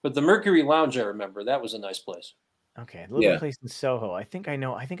 But the Mercury Lounge, I remember. That was a nice place. Okay. A little place in Soho. I think I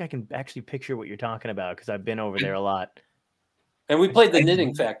know. I think I can actually picture what you're talking about because I've been over there a lot. And we played the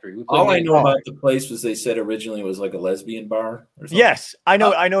Knitting Factory. All I know about the place was they said originally it was like a lesbian bar or something. Yes, I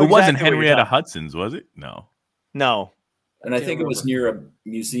know. I know. It wasn't Henrietta Hudson's, was it? No. No. And I think it was near a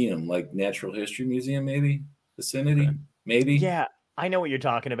museum, like Natural History Museum, maybe vicinity, maybe. Yeah, I know what you're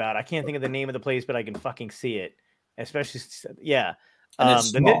talking about. I can't think of the name of the place, but I can fucking see it. Especially, yeah. And it's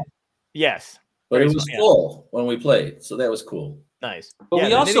small. Yes, but it was full when we played, so that was cool. Nice. But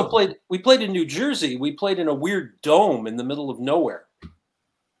we also played. We played in New Jersey. We played in a weird dome in the middle of nowhere.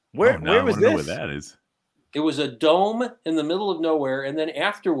 Where was this? I know where that is. It was a dome in the middle of nowhere, and then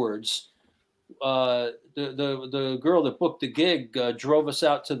afterwards, the girl that booked the gig drove us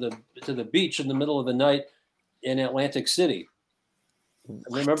out to the beach in the middle of the night in Atlantic City.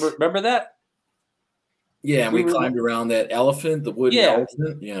 Remember that? Yeah, and we climbed around that elephant, the wooden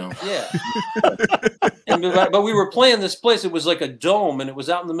elephant. Yeah. But we were playing this place. It was like a dome, and it was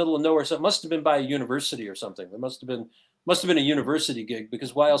out in the middle of nowhere. So it must have been by a university or something. There must have been a university gig,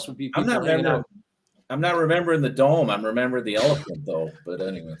 because why else would be people hanging out? I'm not remembering the dome. I'm remembering the elephant, though. But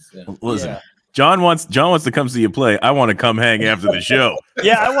anyways, yeah. Listen, John wants to come see you play. I want to come hang after the show.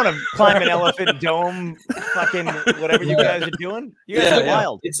 Yeah, I want to climb an elephant dome, fucking whatever you guys are doing. You guys are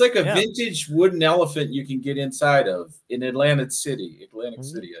wild. It's like a vintage wooden elephant you can get inside of in Atlantic City. Atlantic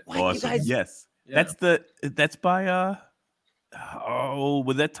City. I think. Awesome. Guys, yes. Yeah. That's by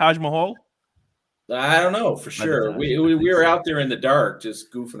was that Taj Mahal? I don't know for sure. We were out there in the dark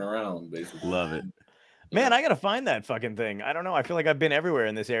just goofing around, basically. Love it. Man, I gotta find that fucking thing. I don't know. I feel like I've been everywhere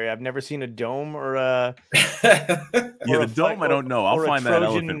in this area. I've never seen a dome or a the dome. I don't know. I'll find that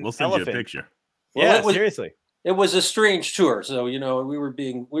elephant. We'll send you a picture. Well, seriously. It was a strange tour, so we were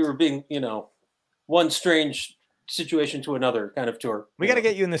being one strange situation to another kind of tour. We got to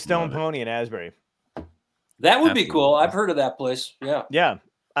get you in the Stone Pony in Asbury. That would be cool. I've heard of that place. Yeah. Yeah.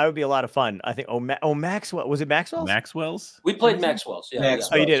 That would be a lot of fun. I think. Maxwell. Was it Maxwell's? Maxwell's. We played Maxwell's. Yeah.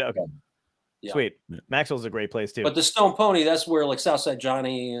 Maxwell's. Oh, you did. Okay. Yeah. Sweet. Maxwell's a great place too. But the Stone Pony, that's where like Southside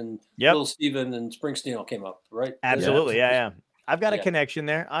Johnny and Little Steven and Springsteen all came up, right? Absolutely. Yeah. I've got a connection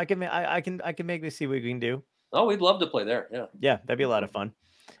there. I can maybe see what we can do. Oh, we'd love to play there. Yeah. Yeah, that'd be a lot of fun.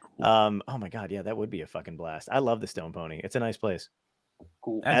 Oh my God. Yeah, that would be a fucking blast. I love the Stone Pony. It's a nice place.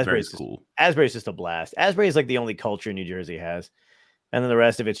 Cool. Asbury's cool. Asbury's just a blast. Asbury is like the only culture New Jersey has. And then the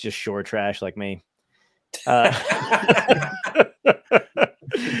rest of it's just shore trash like me.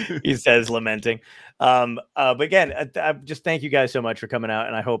 He says, lamenting. But again, I just thank you guys so much for coming out.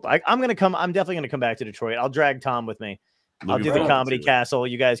 And I hope I'm definitely going to come back to Detroit. I'll drag Tom with me. I'll do the Comedy Castle.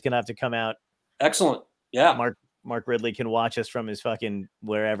 You guys can have to come out. Excellent. Yeah. Mark Ridley can watch us from his fucking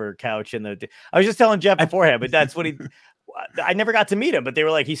wherever couch I was just telling Jeff beforehand, but that's what I never got to meet him, but they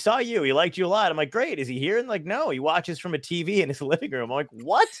were like, he saw you, he liked you a lot. I'm like, great. Is he here? And like, no, he watches from a TV in his living room. I'm like,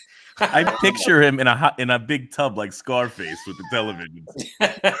 what? I picture him in a big tub like Scarface with the television.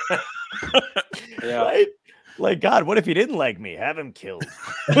 Yeah. Right? Like, God, what if he didn't like me? Have him killed.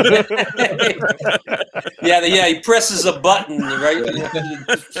 Yeah, he presses a button, right?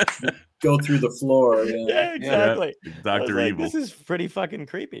 Go through the floor. Yeah, exactly. Yeah. Dr. Evil. This is pretty fucking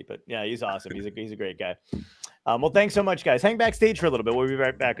creepy, but yeah, he's awesome. He's a great guy. Well, thanks so much, guys. Hang backstage for a little bit. We'll be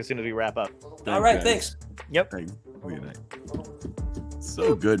right back as soon as we wrap up. All right, thanks. Yep. Thanks.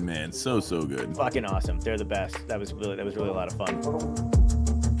 So good, man. So good. Fucking awesome. They're the best. That was really a lot of fun.